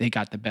NBA. They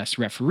got the best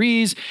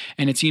referees,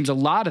 and it seems a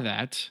lot of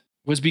that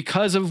was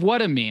because of what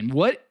I mean.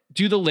 What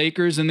do the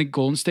Lakers and the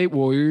Golden State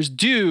Warriors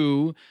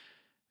do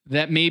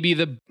that maybe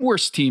the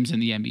worst teams in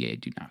the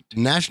NBA do not?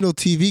 National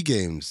TV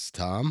games,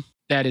 Tom.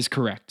 That is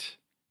correct.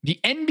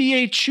 The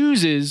NBA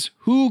chooses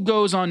who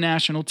goes on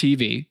national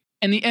TV,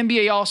 and the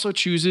NBA also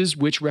chooses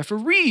which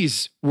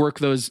referees work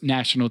those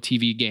national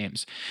TV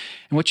games.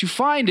 And what you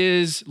find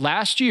is,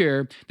 last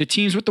year, the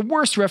teams with the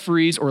worst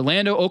referees,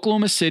 Orlando,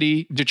 Oklahoma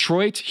City,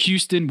 Detroit,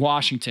 Houston,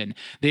 Washington,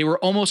 they were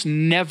almost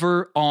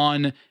never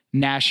on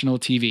national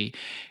TV.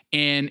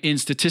 And in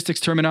statistics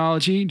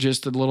terminology,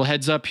 just a little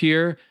heads up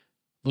here,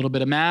 a little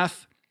bit of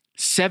math,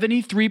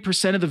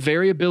 73% of the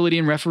variability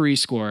in referee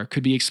score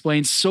could be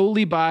explained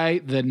solely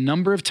by the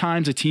number of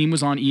times a team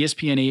was on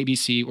ESPN,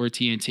 ABC, or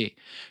TNT.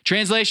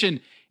 Translation,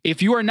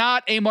 if you are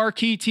not a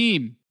marquee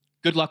team,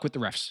 good luck with the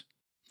refs.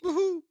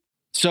 Woohoo.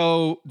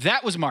 So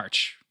that was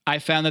March. I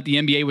found that the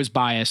NBA was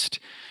biased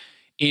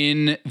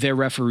in their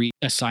referee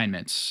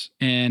assignments.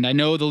 And I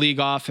know the league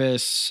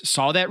office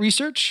saw that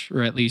research,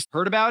 or at least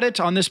heard about it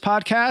on this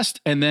podcast,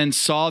 and then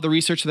saw the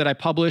research that I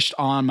published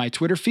on my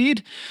Twitter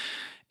feed.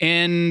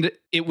 And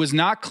it was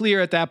not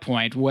clear at that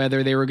point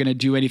whether they were going to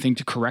do anything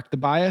to correct the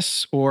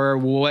bias or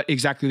what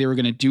exactly they were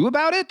going to do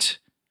about it.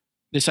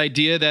 This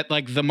idea that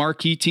like the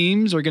marquee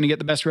teams are going to get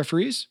the best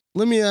referees.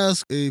 Let me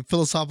ask a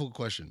philosophical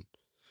question.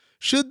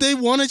 Should they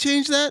want to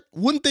change that?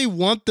 Wouldn't they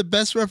want the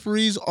best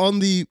referees on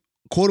the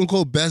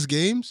quote-unquote best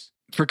games?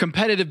 For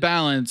competitive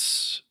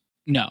balance,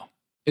 no.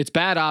 It's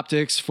bad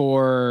optics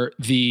for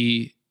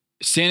the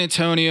San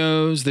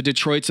Antonios, the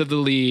Detroits of the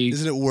league.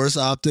 Isn't it worse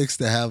optics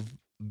to have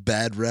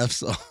bad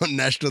refs on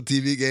national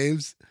TV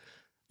games?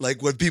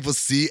 Like when people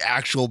see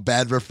actual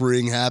bad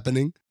refereeing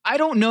happening? I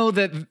don't know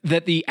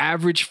that the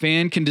average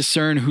fan can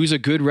discern who's a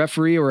good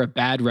referee or a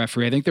bad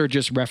referee. I think they're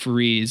just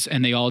referees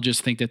and they all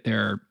just think that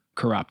they're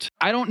corrupt.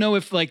 I don't know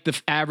if like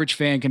the average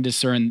fan can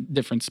discern the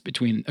difference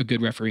between a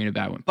good referee and a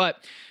bad one.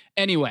 But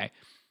anyway,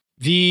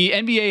 the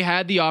NBA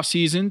had the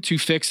offseason to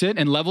fix it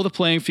and level the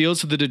playing field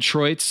so the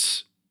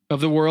Detroits of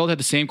the world had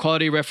the same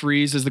quality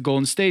referees as the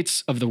Golden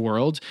States of the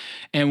world.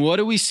 And what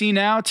do we see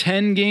now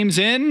 10 games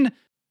in?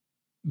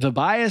 The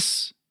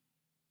bias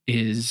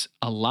is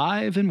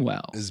alive and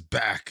well. Is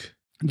back.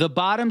 The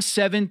bottom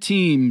 7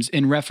 teams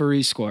in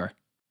referee score: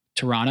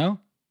 Toronto,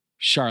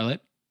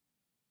 Charlotte,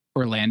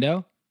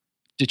 Orlando,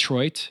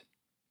 Detroit,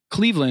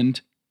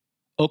 Cleveland,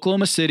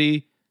 Oklahoma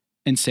City,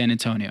 and San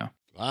Antonio.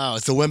 Wow,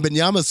 it's a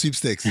Wembanyama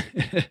sweepstakes.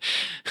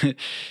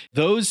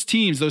 Those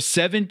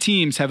 7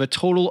 teams have a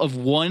total of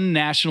 1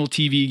 national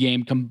TV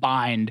game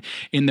combined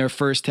in their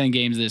first 10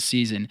 games this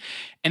season.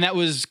 And that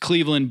was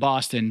Cleveland,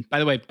 Boston. By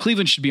the way,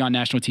 Cleveland should be on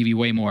national TV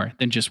way more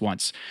than just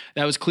once.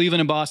 That was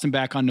Cleveland and Boston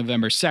back on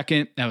November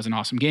 2nd. That was an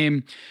awesome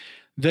game.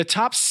 The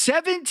top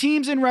 7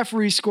 teams in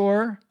referee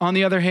score, on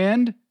the other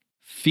hand,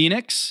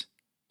 Phoenix,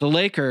 the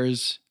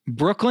Lakers,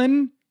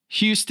 Brooklyn,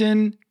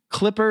 Houston,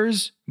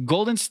 Clippers,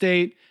 Golden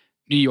State,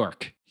 New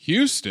York.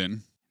 Houston?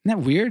 Isn't that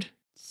weird?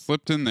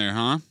 Slipped in there,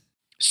 huh?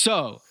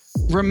 So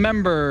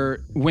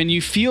remember, when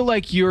you feel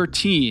like your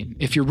team,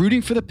 if you're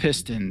rooting for the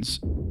Pistons,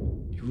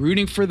 you're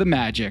rooting for the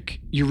Magic,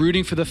 you're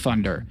rooting for the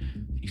Thunder,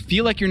 you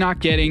feel like you're not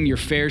getting your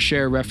fair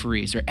share of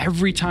referees, or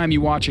every time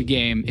you watch a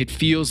game, it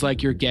feels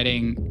like you're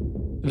getting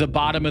the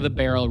bottom of the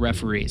barrel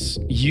referees.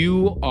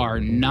 You are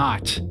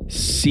not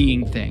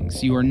seeing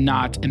things. You are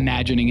not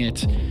imagining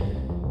it.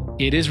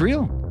 It is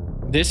real.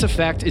 This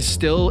effect is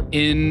still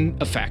in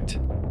effect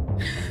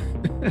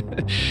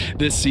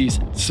this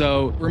season.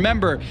 So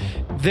remember,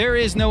 there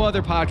is no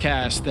other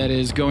podcast that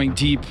is going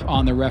deep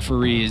on the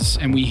referees,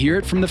 and we hear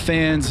it from the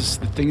fans. It's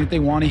the thing that they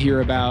want to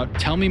hear about.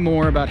 Tell me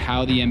more about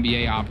how the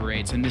NBA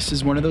operates. And this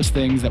is one of those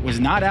things that was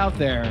not out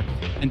there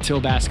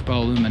until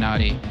Basketball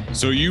Illuminati.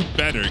 So you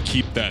better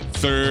keep that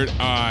third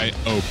eye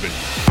open.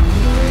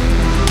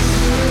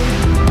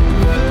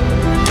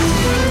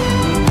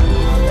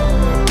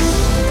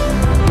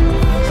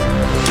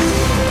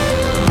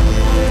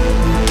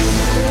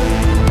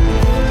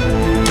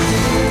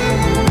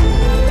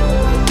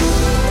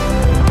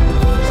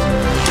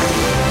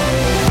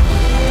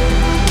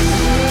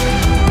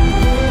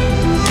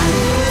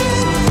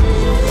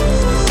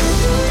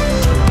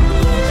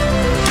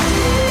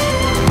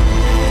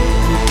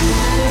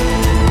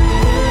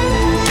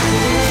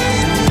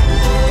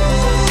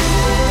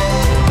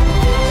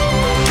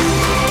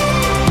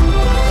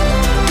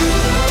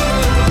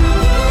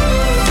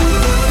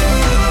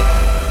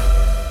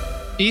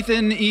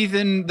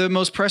 Ethan, the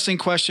most pressing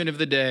question of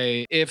the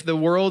day. If the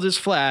world is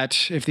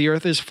flat, if the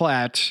earth is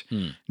flat,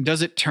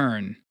 does it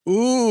turn?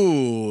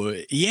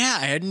 Ooh, yeah,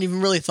 I hadn't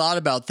even really thought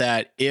about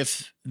that.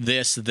 If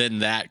this, then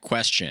that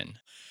question.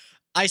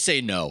 I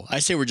say no. I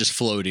say we're just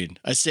floating.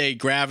 I say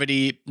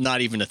gravity,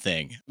 not even a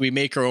thing. We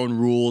make our own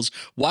rules.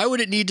 Why would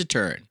it need to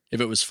turn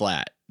if it was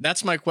flat?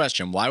 That's my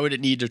question. Why would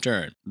it need to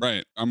turn?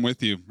 Right. I'm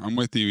with you,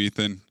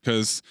 Ethan.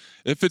 Because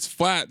if it's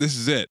flat, this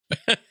is it.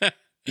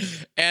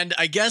 And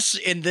I guess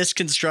in this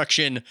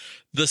construction,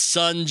 the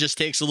sun just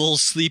takes a little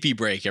sleepy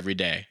break every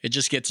day. It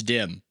just gets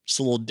dim. Just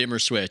a little dimmer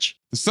switch.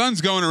 The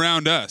sun's going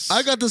around us.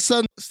 I got the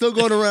sun still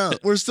going around.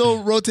 We're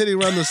still rotating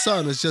around the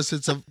sun. It's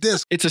a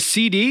disc. It's a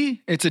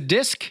CD? It's a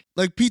disc?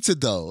 Like pizza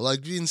dough,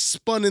 like being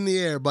spun in the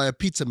air by a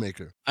pizza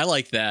maker. I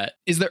like that.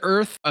 Is the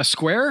earth a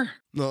square?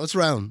 No, it's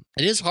round.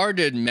 It is hard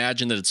to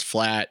imagine that it's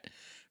flat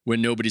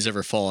when nobody's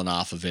ever fallen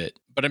off of it.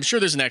 But I'm sure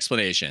there's an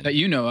explanation. That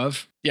you know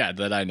of. Yeah,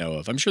 that I know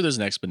of. I'm sure there's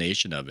an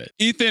explanation of it.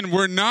 Ethan,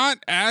 we're not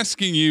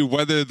asking you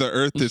whether the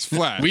earth is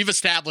flat. We've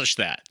established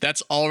that.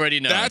 That's already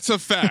known. That's a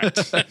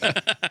fact.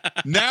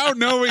 Now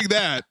knowing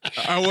that,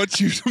 I want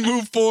you to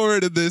move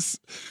forward in this.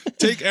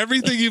 Take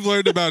everything you've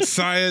learned about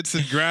science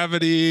and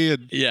gravity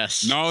and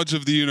knowledge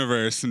of the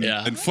universe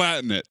and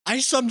flatten it. I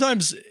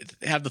sometimes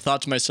have the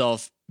thought to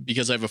myself,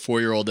 because I have a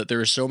 4-year-old, that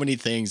there are so many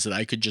things that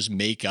I could just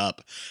make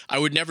up. I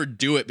would never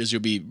do it because it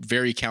would be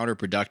very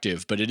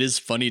counterproductive, but it is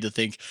funny to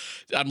think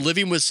I'm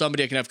living with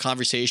somebody I can have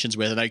conversations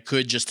with, and I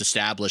could just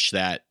establish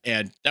that.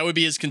 And that would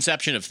be his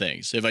conception of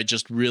things if I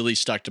just really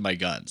stuck to my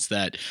guns,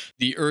 that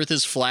the earth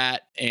is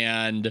flat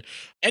and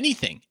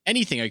anything,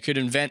 I could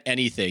invent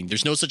anything.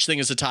 There's no such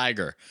thing as a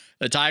tiger.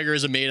 A tiger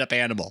is a made up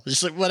animal.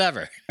 Just like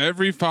whatever.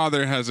 Every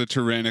father has a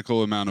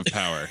tyrannical amount of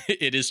power.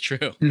 It is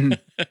true.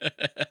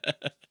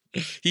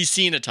 He's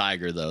seen a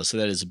tiger, though, so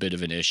that is a bit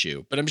of an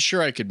issue. But I'm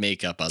sure I could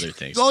make up other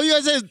things. Oh, you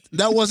guys said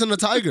that wasn't a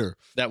tiger.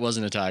 That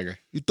wasn't a tiger.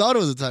 You thought it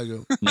was a tiger.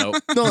 No.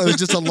 No, it was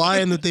just a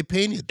lion that they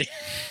painted.